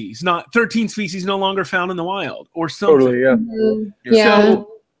species, not 13 species no longer found in the wild, or something. totally, yeah. Yeah.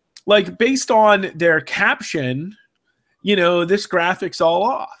 So, like, based on their caption, this graphic's all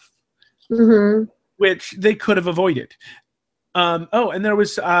off, which they could have avoided. And there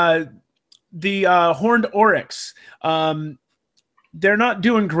was the horned oryx. They're not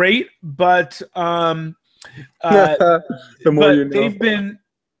doing great, but The more you know.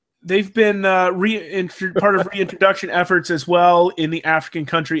 they've been part of reintroduction efforts as well in the African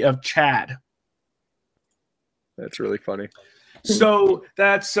country of Chad. That's really funny. So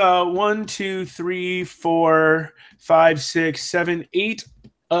that's 1, 2, 3, 4, 5, 6, 7, 8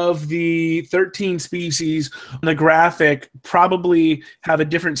 of the 13 species on the graphic probably have a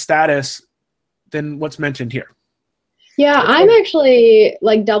different status than what's mentioned here. Yeah, I'm actually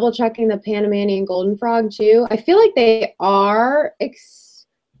like double checking the Panamanian golden frog too. I feel like they are.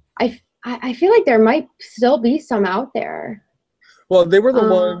 I feel like there might still be some out there. Well, they were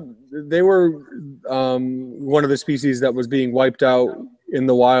They were one of the species that was being wiped out in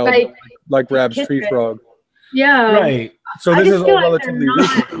the wild, like Rab's tree frog. Yeah. Right. So this is all like relatively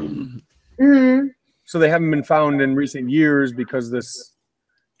recent. Mm-hmm. So they haven't been found in recent years because of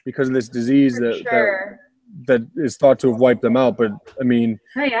this disease that is thought to have wiped them out. But I mean,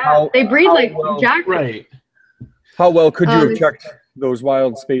 they breed like jack. Right. How well could you have checked those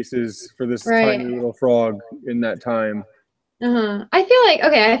wild spaces for this tiny little frog in that time? I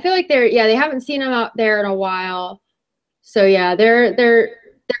feel like they haven't seen them out there in a while. So yeah, they're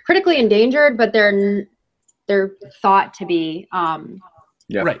critically endangered, but they're thought to be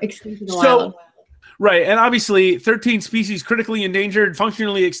extinct in the wild. Right, and obviously 13 species critically endangered,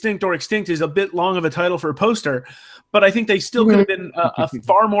 functionally extinct, or extinct is a bit long of a title for a poster, but I think they still could have been a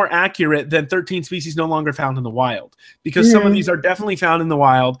far more accurate than 13 species no longer found in the wild, because some of these are definitely found in the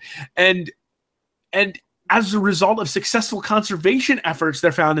wild, and as a result of successful conservation efforts,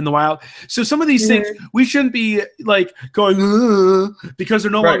 they're found in the wild. So some of these things, we shouldn't be like going because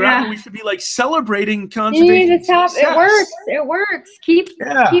they're no longer out. We should be like celebrating conservation. It works. Keep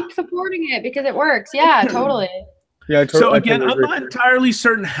supporting it because it works. Yeah, totally. Yeah, so again, I'm not entirely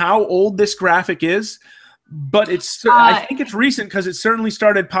certain how old this graphic is, but I think it's recent because it certainly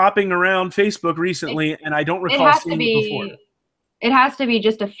started popping around Facebook recently, and I don't recall seeing it before. It has to be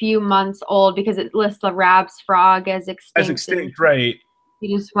just a few months old because it lists the Rab's frog as extinct. As extinct, right.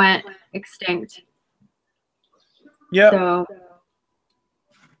 He just went extinct. Yeah. So.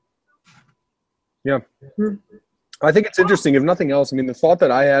 Yeah. I think it's interesting, if nothing else. I mean, the thought that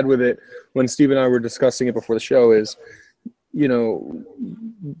I had with it when Steve and I were discussing it before the show is,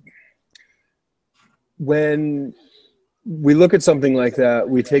 when we look at something like that,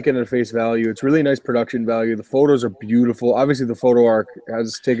 we take it at face value. It's really nice production value. The photos are beautiful. Obviously, the photo arc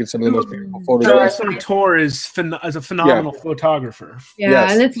has taken some of the most beautiful photographs. Jonathan Tor is a phenomenal photographer.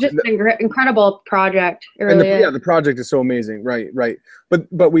 Yeah, and it's just an incredible project. It really is. The project is so amazing. Right.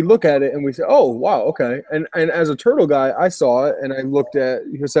 But we look at it and we say, oh, wow, okay. And as a turtle guy, I saw it and I looked at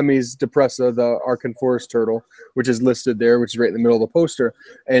Yosemite's Depressa, the Arkan forest turtle, which is listed there, which is right in the middle of the poster.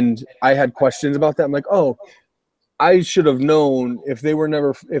 And I had questions about that. I'm like, oh, I should have known if they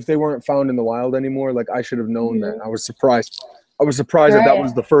weren't found in the wild anymore. Like, I should have known that. I was surprised. that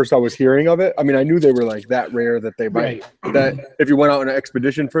was the first I was hearing of it. I mean, I knew they were like that rare that they might, that if you went out on an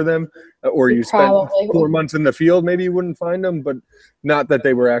expedition for them or you spent 4 months in the field, maybe you wouldn't find them, but not that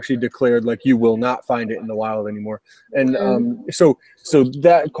they were actually declared like you will not find it in the wild anymore. And so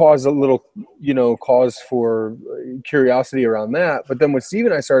that caused a little, cause for curiosity around that. But then when Steve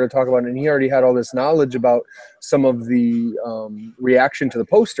and I started talking about it, and he already had all this knowledge about some of the reaction to the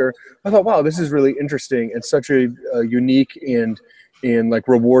poster, I thought, wow, this is really interesting. It's such a unique and like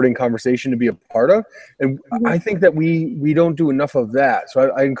rewarding conversation to be a part of. And I think that we don't do enough of that.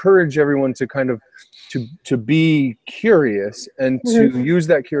 So I encourage everyone to kind of to be curious and to use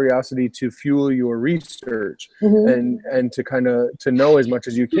that curiosity to fuel your research and to kind of to know as much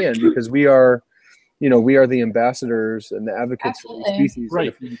as you can, because we are the ambassadors and the advocates for these species.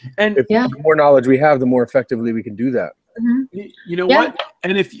 Right. And the more knowledge we have, the more effectively we can do that. You know what?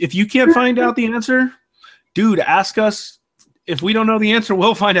 And if you can't find out the answer, dude, ask us. If we don't know the answer,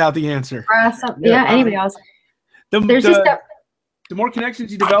 we'll find out the answer. Anybody else. The more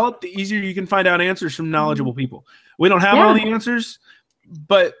connections you develop, the easier you can find out answers from knowledgeable people. We don't have all the answers,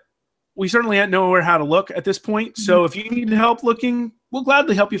 but we certainly know how to look at this point. So if you need help looking, we'll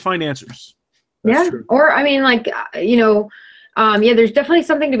gladly help you find answers. That's true. Or I mean, like, there's definitely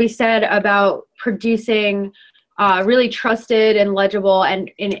something to be said about producing really trusted and legible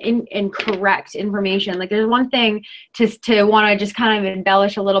and correct information. Like there's one thing to want to just kind of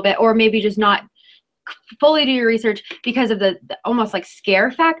embellish a little bit, or maybe just not fully do your research because of the almost like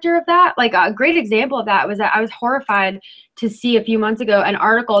scare factor of that. Like a great example of that was that I was horrified to see a few months ago an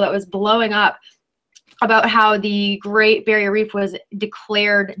article that was blowing up about how the Great Barrier Reef was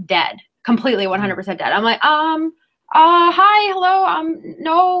declared dead, completely 100% dead. I'm like, hi, hello,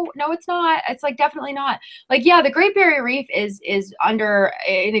 no, it's not. It's like, definitely not. Like, yeah, the Great Barrier Reef is under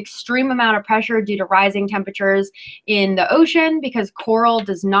an extreme amount of pressure due to rising temperatures in the ocean, because coral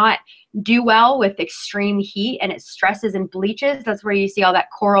does not do well with extreme heat, and it stresses and bleaches. That's where you see all that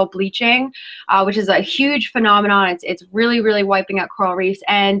coral bleaching, which is a huge phenomenon. It's really, really wiping out coral reefs,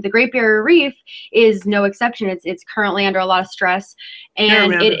 and the Great Barrier Reef is no exception. It's currently under a lot of stress,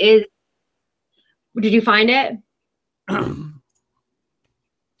 and it is. Did you find it?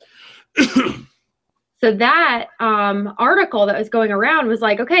 So that article that was going around was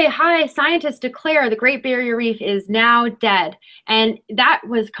like, okay, hi, scientists declare the Great Barrier Reef is now dead. And that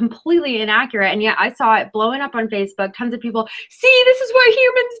was completely inaccurate. And yet I saw it blowing up on Facebook. Tons of people, see, this is what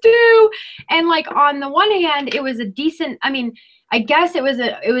humans do. And like, on the one hand, it was a decent, I mean, I guess it was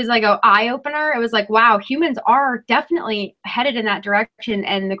like an eye opener. It was like, wow, humans are definitely headed in that direction.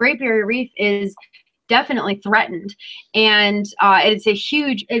 And the Great Barrier Reef is definitely threatened, and it's a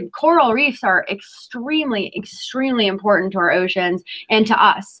huge, coral reefs are extremely important to our oceans and to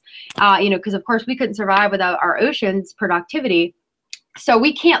us, because of course we couldn't survive without our oceans productivity, so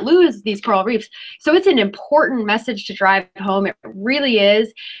we can't lose these coral reefs. So it's an important message to drive home. It really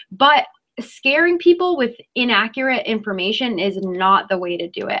is. But scaring people with inaccurate information is not the way to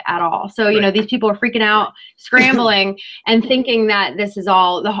do it at all. So, these people are freaking out, scrambling, and thinking that this is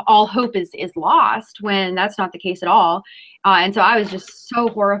all hope is lost, when that's not the case at all. And so I was just so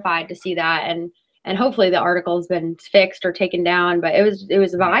horrified to see that. And hopefully the article's been fixed or taken down, but it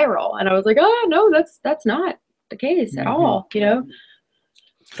was viral. And I was like, oh no, that's not the case at all,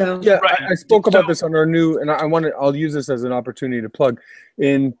 So yeah, I spoke about this on our new, and I'll use this as an opportunity to plug.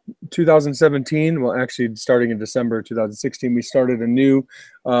 In 2017, well, actually starting in December 2016, we started a new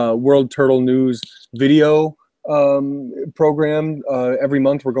World Turtle News video program. Every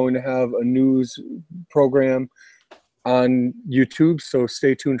month we're going to have a news program on YouTube, so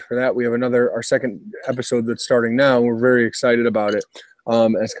stay tuned for that. We have our second episode that's starting now, and we're very excited about it,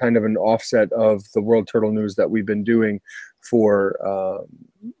 as kind of an offset of the World Turtle News that we've been doing for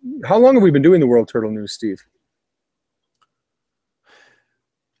how long have we been doing the World Turtle News, Steve?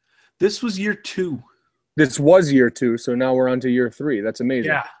 This was year 2. This was year 2, so now we're on to year 3. That's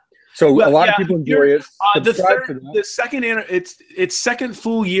amazing. Yeah. So a lot of people enjoy it. Its second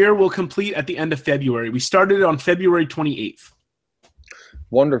full year will complete at the end of February. We started on February 28th.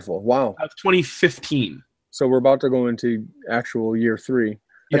 Wonderful. Wow. Of 2015. So we're about to go into actual year 3.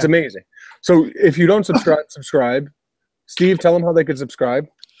 That's amazing. So if you don't subscribe. Steve, tell them how they can subscribe.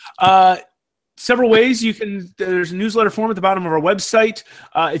 Several ways. There's a newsletter form at the bottom of our website.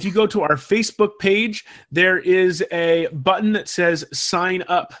 If you go to our Facebook page, there is a button that says sign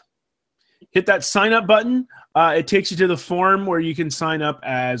up. Hit that sign up button. It takes you to the form where you can sign up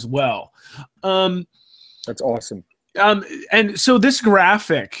as well. That's awesome. And so this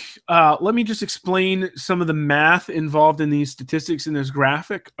graphic, let me just explain some of the math involved in these statistics in this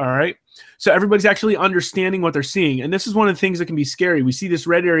graphic. All right. So everybody's actually understanding what they're seeing. And this is one of the things that can be scary. We see this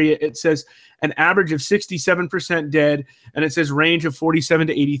red area. It says an average of 67% dead, and it says range of 47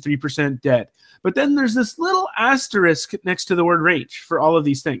 to 83% dead. But then there's this little asterisk next to the word range for all of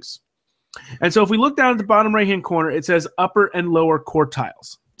these things. And so if we look down at the bottom right-hand corner, it says upper and lower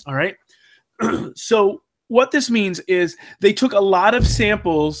quartiles. All right. So what this means is they took a lot of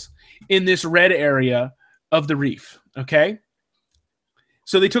samples in this red area of the reef, okay?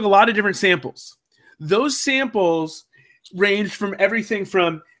 So they took a lot of different samples. Those samples ranged from everything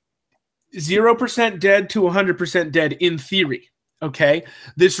from 0% dead to 100% dead in theory, okay?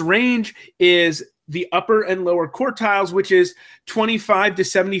 This range is the upper and lower quartiles, which is 25 to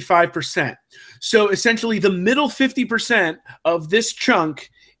 75%. So essentially the middle 50% of this chunk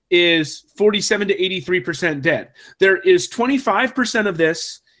is 47 to 83% dead. There is 25% of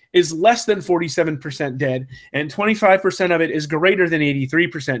this is less than 47% dead, and 25% of it is greater than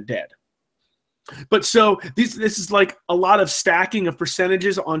 83% dead. But so this is like a lot of stacking of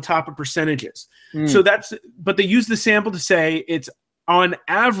percentages on top of percentages. So but they use the sample to say it's on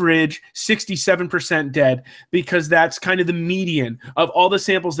average 67% dead, because that's kind of the median of all the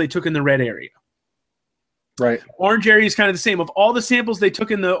samples they took in the red area. Right. Orange area is kind of the same. Of all the samples they took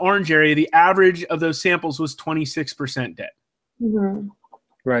in the orange area, the average of those samples was 26% dead. Mm-hmm.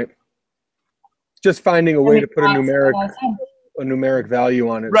 Right. just finding a way to put a numeric value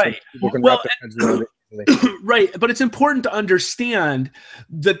on it, right? So people can Well, wrap their heads around it. right, but it's important to understand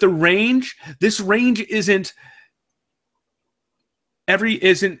that this range isn't.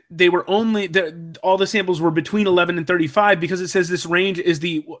 They were only all the samples were between 11 and 35 because it says this range is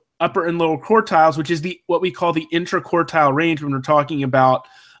the upper and lower quartiles, which is what we call the intraquartile range when we're talking about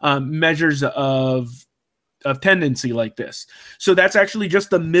measures of tendency like this. So that's actually just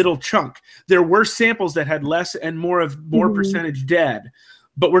the middle chunk. There were samples that had less and more percentage dead,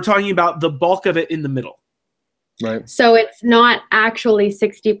 but we're talking about the bulk of it in the middle. Right. So it's not actually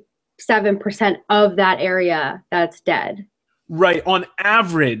 67% of that area that's dead. Right. On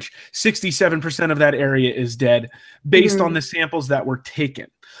average, 67% of that area is dead based on the samples that were taken.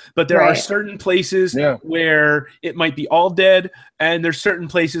 But there are certain places where it might be all dead, and there's certain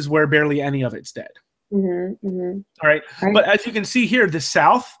places where barely any of it's dead. All right. But as you can see here, the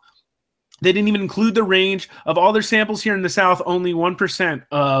South, they didn't even include the range of all their samples here in the South. Only 1%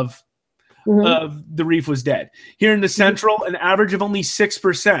 of the reef was dead. Here in the Central, an average of only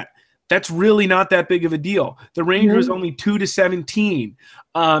 6%. That's really not that big of a deal. The range was only 2 to 17.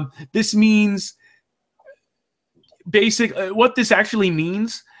 This means what this actually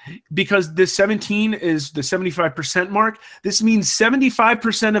means, because this 17 is the 75% mark, this means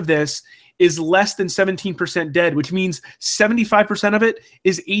 75% of this is less than 17% dead, which means 75% of it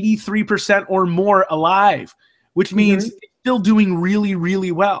is 83% or more alive, which means it's still doing really,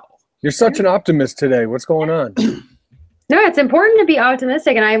 really well. You're such an optimist today. What's going on? No, it's important to be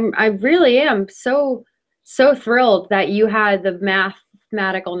optimistic, and I really am so thrilled that you had the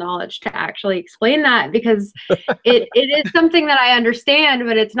mathematical knowledge to actually explain that, because it is something that I understand,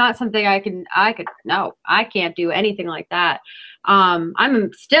 but it's not something I can't do anything like that.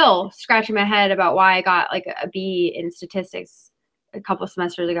 I'm still scratching my head about why I got like a B in statistics a couple of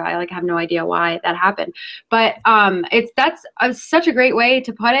semesters ago. I have no idea why that happened, but that's such a great way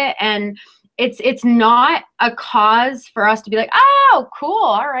to put it, and it's not a cause for us to be like, oh, cool,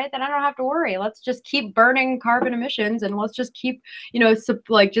 all right, then I don't have to worry. Let's just keep burning carbon emissions and let's just keep,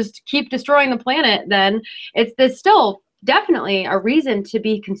 just keep destroying the planet. Then there's still definitely a reason to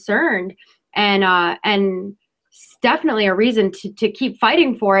be concerned, and definitely a reason to keep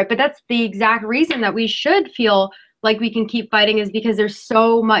fighting for it. But that's the exact reason that we should feel like we can keep fighting, is because there's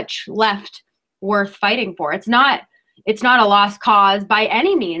so much left worth fighting for. It's not a lost cause by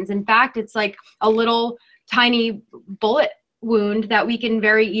any means. In fact, it's like a little tiny bullet wound that we can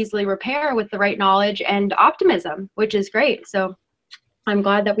very easily repair with the right knowledge and optimism, which is great. So I'm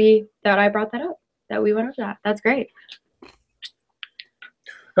glad that I brought that up, that we went over that. That's great.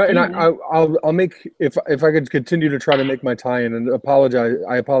 And I'll make, if I could continue to try to make my tie-in, and I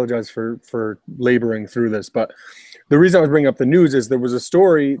apologize for laboring through this, but the reason I was bringing up the news is there was a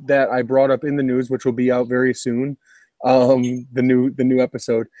story that I brought up in the news, which will be out very soon, the new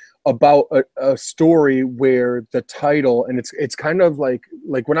episode, about a story where the title, and it's kind of like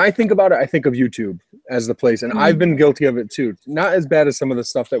when I think about it, I think of YouTube as the place, and I've been guilty of it too. Not as bad as some of the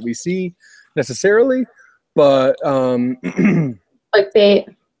stuff that we see necessarily, but clickbait.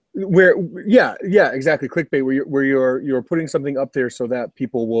 Exactly, clickbait, where you're putting something up there so that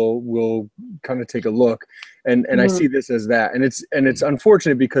people will kind of take a look, and I see this as that, and it's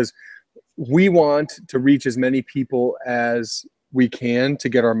unfortunate because we want to reach as many people as we can to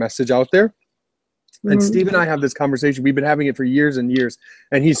get our message out there. And Steve and I have this conversation. We've been having it for years and years,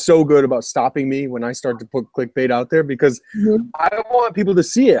 and he's so good about stopping me when I start to put clickbait out there, because I want people to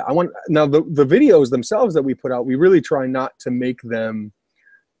see it. Now the videos themselves that we put out, we really try not to make them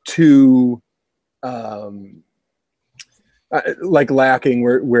too lacking,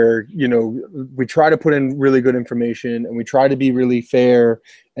 where we try to put in really good information, and we try to be really fair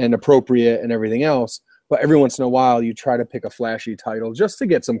and appropriate and everything else. But every once in a while, you try to pick a flashy title just to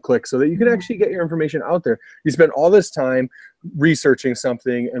get some clicks so that you can actually get your information out there. You spend all this time researching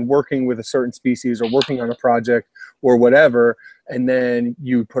something and working with a certain species or working on a project or whatever, and then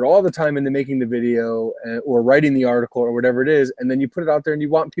you put all the time into making the video or writing the article or whatever it is, and then you put it out there and you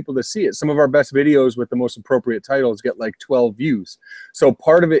want people to see it. Some of our best videos with the most appropriate titles get like 12 views. So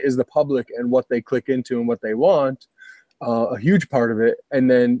part of it is the public and what they click into and what they want. A huge part of it. And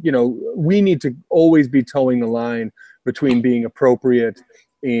then, we need to always be towing the line between being appropriate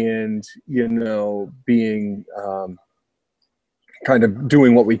and, being kind of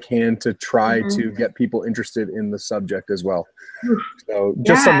doing what we can to try to get people interested in the subject as well. So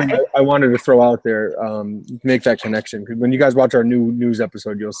just something I wanted to throw out there, make that connection. Because when you guys watch our new news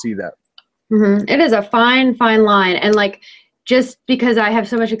episode, you'll see that. It is a fine line. And just because I have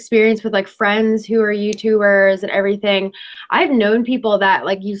so much experience with like friends who are YouTubers and everything, I've known people that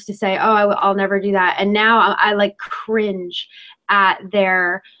like used to say, "Oh, I'll never do that," and now I like cringe at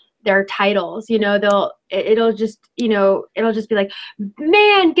their titles. You know, it'll just be like,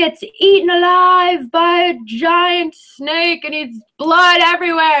 "Man gets eaten alive by a giant snake and it's blood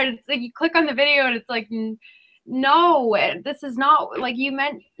everywhere." And it's like you click on the video and it's like, no, this is not like you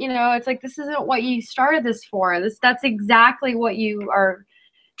meant, it's like, this isn't what you started this for. That's exactly what you are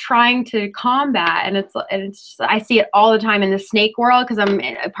trying to combat. And it's just, I see it all the time in the snake world, because I'm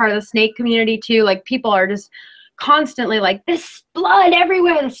a part of the snake community too. Like, people are just constantly like, this blood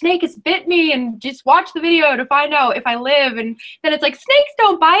everywhere, the snake has bit me, and just watch the video to find out if I live. And then it's like, snakes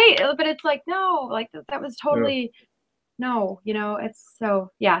don't bite, but it's like, no, like that was totally no, it's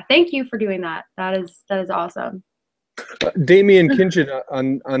so, yeah. Thank you for doing that. That is awesome. Damian Kinchin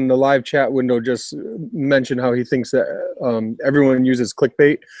on the live chat window just mentioned how he thinks that everyone uses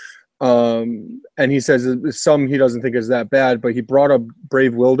clickbait. And he says some he doesn't think is that bad, but he brought up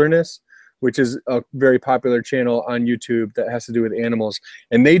Brave Wilderness, which is a very popular channel on YouTube that has to do with animals.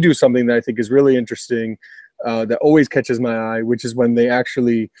 And they do something that I think is really interesting, that always catches my eye, which is when they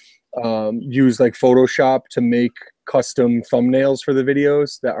actually use like Photoshop to make custom thumbnails for the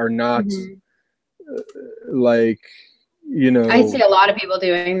videos that are not like, I see a lot of people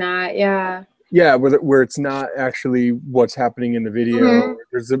doing that. Yeah, where it's not actually what's happening in the video.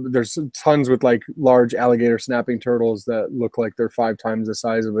 There's tons with like large alligator snapping turtles that look like they're 5 times the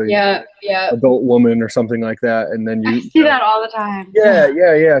size of a adult woman or something like that, and then I see that all the time.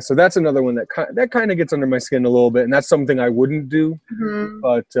 Yeah. So that's another one that kind of gets under my skin a little bit, and that's something I wouldn't do.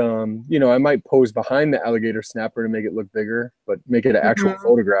 But I might pose behind the alligator snapper to make it look bigger, but make it an actual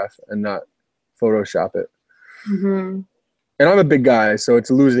photograph and not Photoshop it. And I'm a big guy, so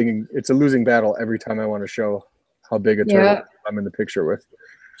it's a losing battle every time I want to show how big a turtle I'm in the picture with.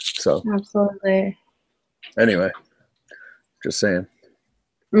 So absolutely. Anyway, just saying.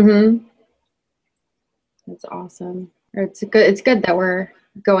 That's awesome. It's good that we're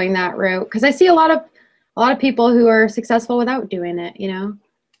going that route, because I see a lot of people who are successful without doing it.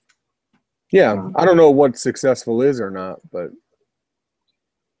 Yeah, I don't know what successful is or not, but.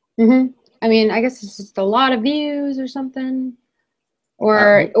 I mean, I guess it's just a lot of views or something,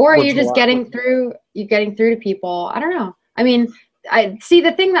 or you're just getting through to people. I don't know. I mean, I see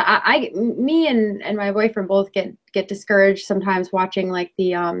the thing that me and my boyfriend both get discouraged sometimes watching like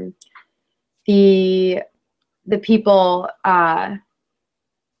the people on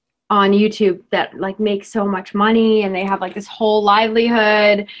YouTube that like make so much money and they have like this whole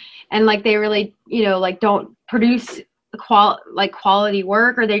livelihood, and like they really like don't produce quality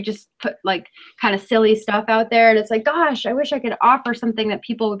work, or they just put like kind of silly stuff out there, and it's like, gosh, I wish I could offer something that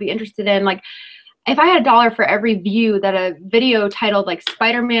people would be interested in. Like, if I had $1 for every view that a video titled like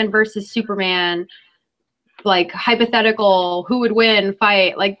Spider-Man versus Superman, like hypothetical who would win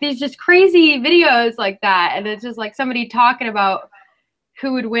fight, like these just crazy videos like that, and it's just like somebody talking about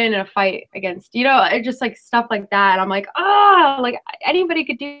who would win in a fight against, it's just like stuff like that. I'm like, like anybody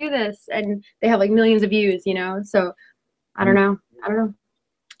could do this, and they have like millions of views, so I don't know.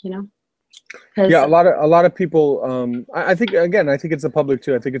 Yeah, a lot of people. I think it's the public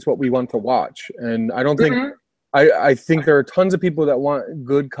too. I think it's what we want to watch, and I don't think. I think there are tons of people that want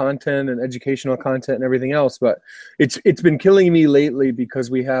good content and educational content and everything else, but it's been killing me lately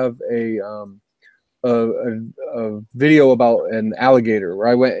because we have a video about an alligator where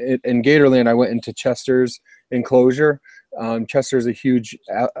I went in Gatorland. I went into Chester's enclosure. Chester's a huge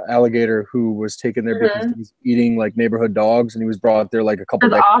alligator who was taken there because he was eating like neighborhood dogs, and he was brought there like a couple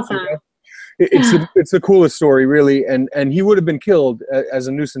That's awesome. ago. It's the coolest story, really, and he would have been killed as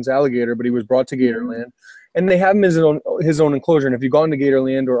a nuisance alligator, but he was brought to Gatorland, and they have him in his own enclosure. And if you go into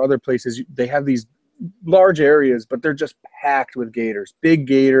Gatorland or other places, they have these large areas, but they're just packed with gators, big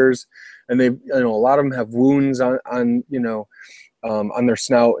gators, and they a lot of them have wounds on their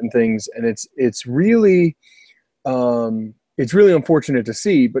snout and things, and it's really unfortunate to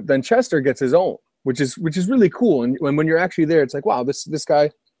see. But then Chester gets his own, which is really cool. And when you're actually there, it's like, wow, this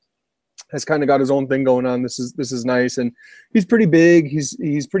guy has kind of got his own thing going on. This is nice, and he's pretty big.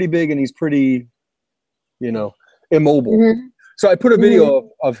 He's pretty big, and he's pretty, immobile. So I put a video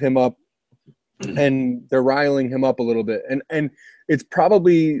of him up, and they're riling him up a little bit, and it's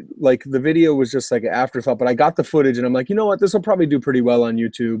probably like the video was just like an afterthought. But I got the footage, and I'm like, you know what, this will probably do pretty well on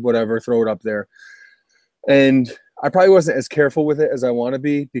YouTube. Whatever, throw it up there. And I probably wasn't as careful with it as I want to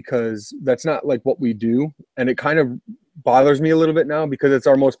be, because that's not like what we do. And it kind of bothers me a little bit now because it's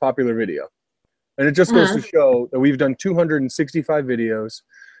our most popular video. And it just goes to show that we've done 265 videos,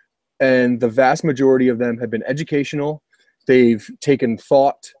 and the vast majority of them have been educational They've taken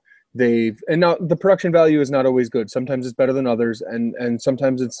thought. And now the production value is not always good. Sometimes it's better than others, and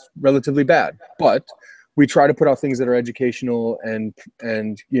sometimes it's relatively bad. But we try to put out things that are educational and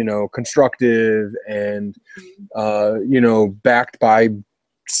constructive and backed by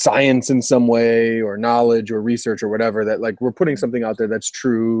science in some way or knowledge or research or whatever, that like we're putting something out there that's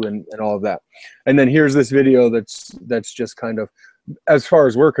true and all of that. And then here's this video that's just kind of, as far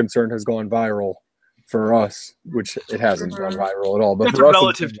as we're concerned, has gone viral for us, which it hasn't gone viral at all. But it's a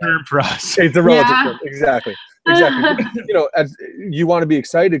relative term for us. It's a relative term. Exactly. As you want to be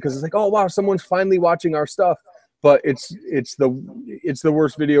excited because it's like, oh wow, someone's finally watching our stuff. But it's the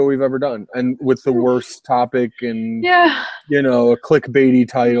worst video we've ever done, and with the worst topic and a clickbaity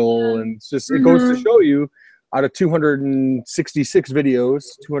title, and it's just, it goes to show you, out of 266 videos,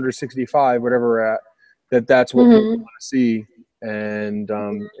 265, whatever we're at, that's what people want to see, and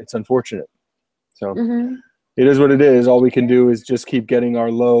it's unfortunate. So it is what it is. All we can do is just keep getting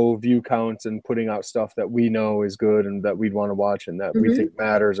our low view counts and putting out stuff that we know is good and that we'd want to watch and that we think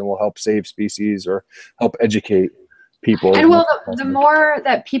matters and will help save species or help educate people. And the more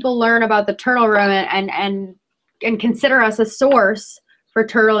that people learn about the turtle room and consider us a source for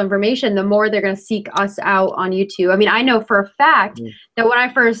turtle information, the more they're going to seek us out on YouTube. I mean, I know for a fact that when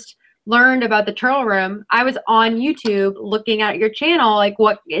I first learned about the turtle room, I was on YouTube looking at your channel, like,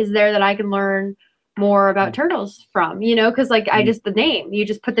 what is there that I can learn more about turtles from, because like you just put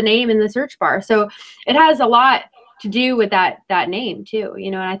the name in the search bar. So it has a lot to do with that name too,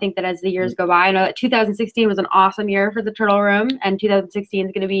 and I think that as the years go by, I know that 2016 was an awesome year for the turtle room, and 2016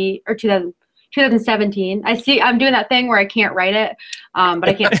 is going to be, or 2017. I'm doing that thing where I can't write it, but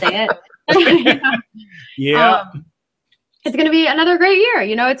I can't say it. Yeah. It's going to be another great year.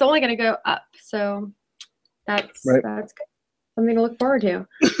 It's only going to go up. So that's good. Something to look forward to.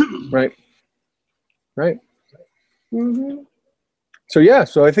 Right.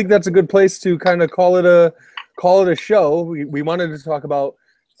 So I think that's a good place to kind of call it a show. We wanted to talk about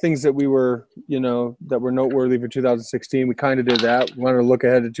things that we were, that were noteworthy for 2016. We kind of did that. We wanted to look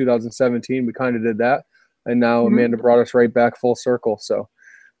ahead to 2017. We kind of did that. And now Amanda brought us right back full circle. So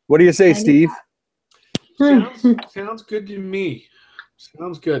what do you say, Steve? Sounds good to me.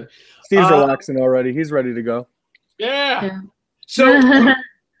 Sounds good. Steve's relaxing already. He's ready to go. Yeah. So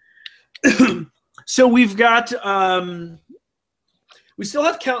so we've got we still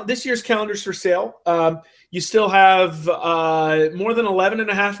have this year's calendars for sale. You still have more than 11 and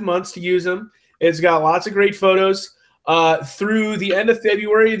a half months to use them. It's got lots of great photos. Through the end of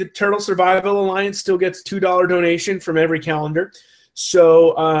February, the Turtle Survival Alliance still gets $2 donation from every calendar.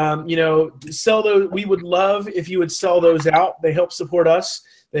 So, sell those. We would love if you would sell those out. They help support us.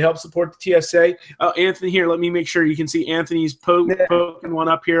 They help support the TSA. Anthony, here, let me make sure you can see Anthony's poking one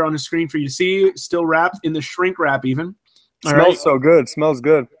up here on the screen for you to see. Still wrapped in the shrink wrap even. Smells so good. Smells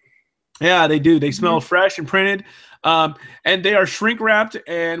good. Yeah, they do. They smell fresh and printed. And they are shrink wrapped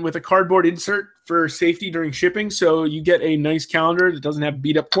and with a cardboard insert for safety during shipping. So you get a nice calendar that doesn't have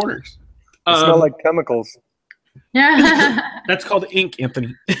beat up corners. They smell like chemicals. That's called ink,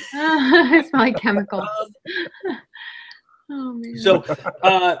 Anthony. It smells like chemicals. Oh, man. So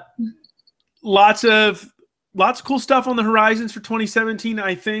lots of cool stuff on the horizons for 2017,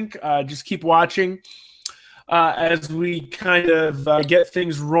 I think. Just keep watching as we kind of get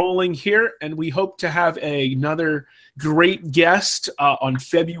things rolling here. And we hope to have another great guest on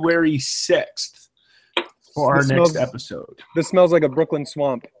February 6th for our next episode. This smells like a Brooklyn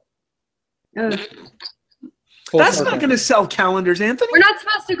swamp. That's not going to sell calendars, Anthony. We're not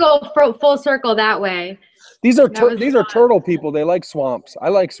supposed to go full circle that way. These are turtle people. They like swamps. I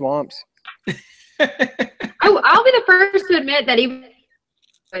like swamps. I'll be the first to admit that even the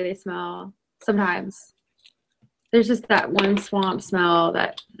way they smell sometimes. There's just that one swamp smell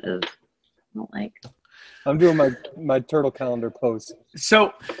that I don't like. I'm doing my turtle calendar pose.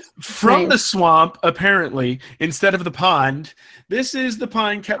 So from the swamp, apparently, instead of the pond, this is the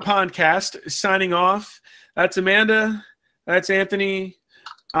Pondcast signing off. That's Amanda. That's Anthony.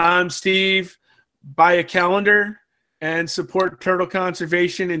 I'm Steve. Buy a calendar and support turtle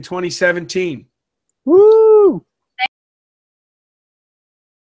conservation in 2017. Woo!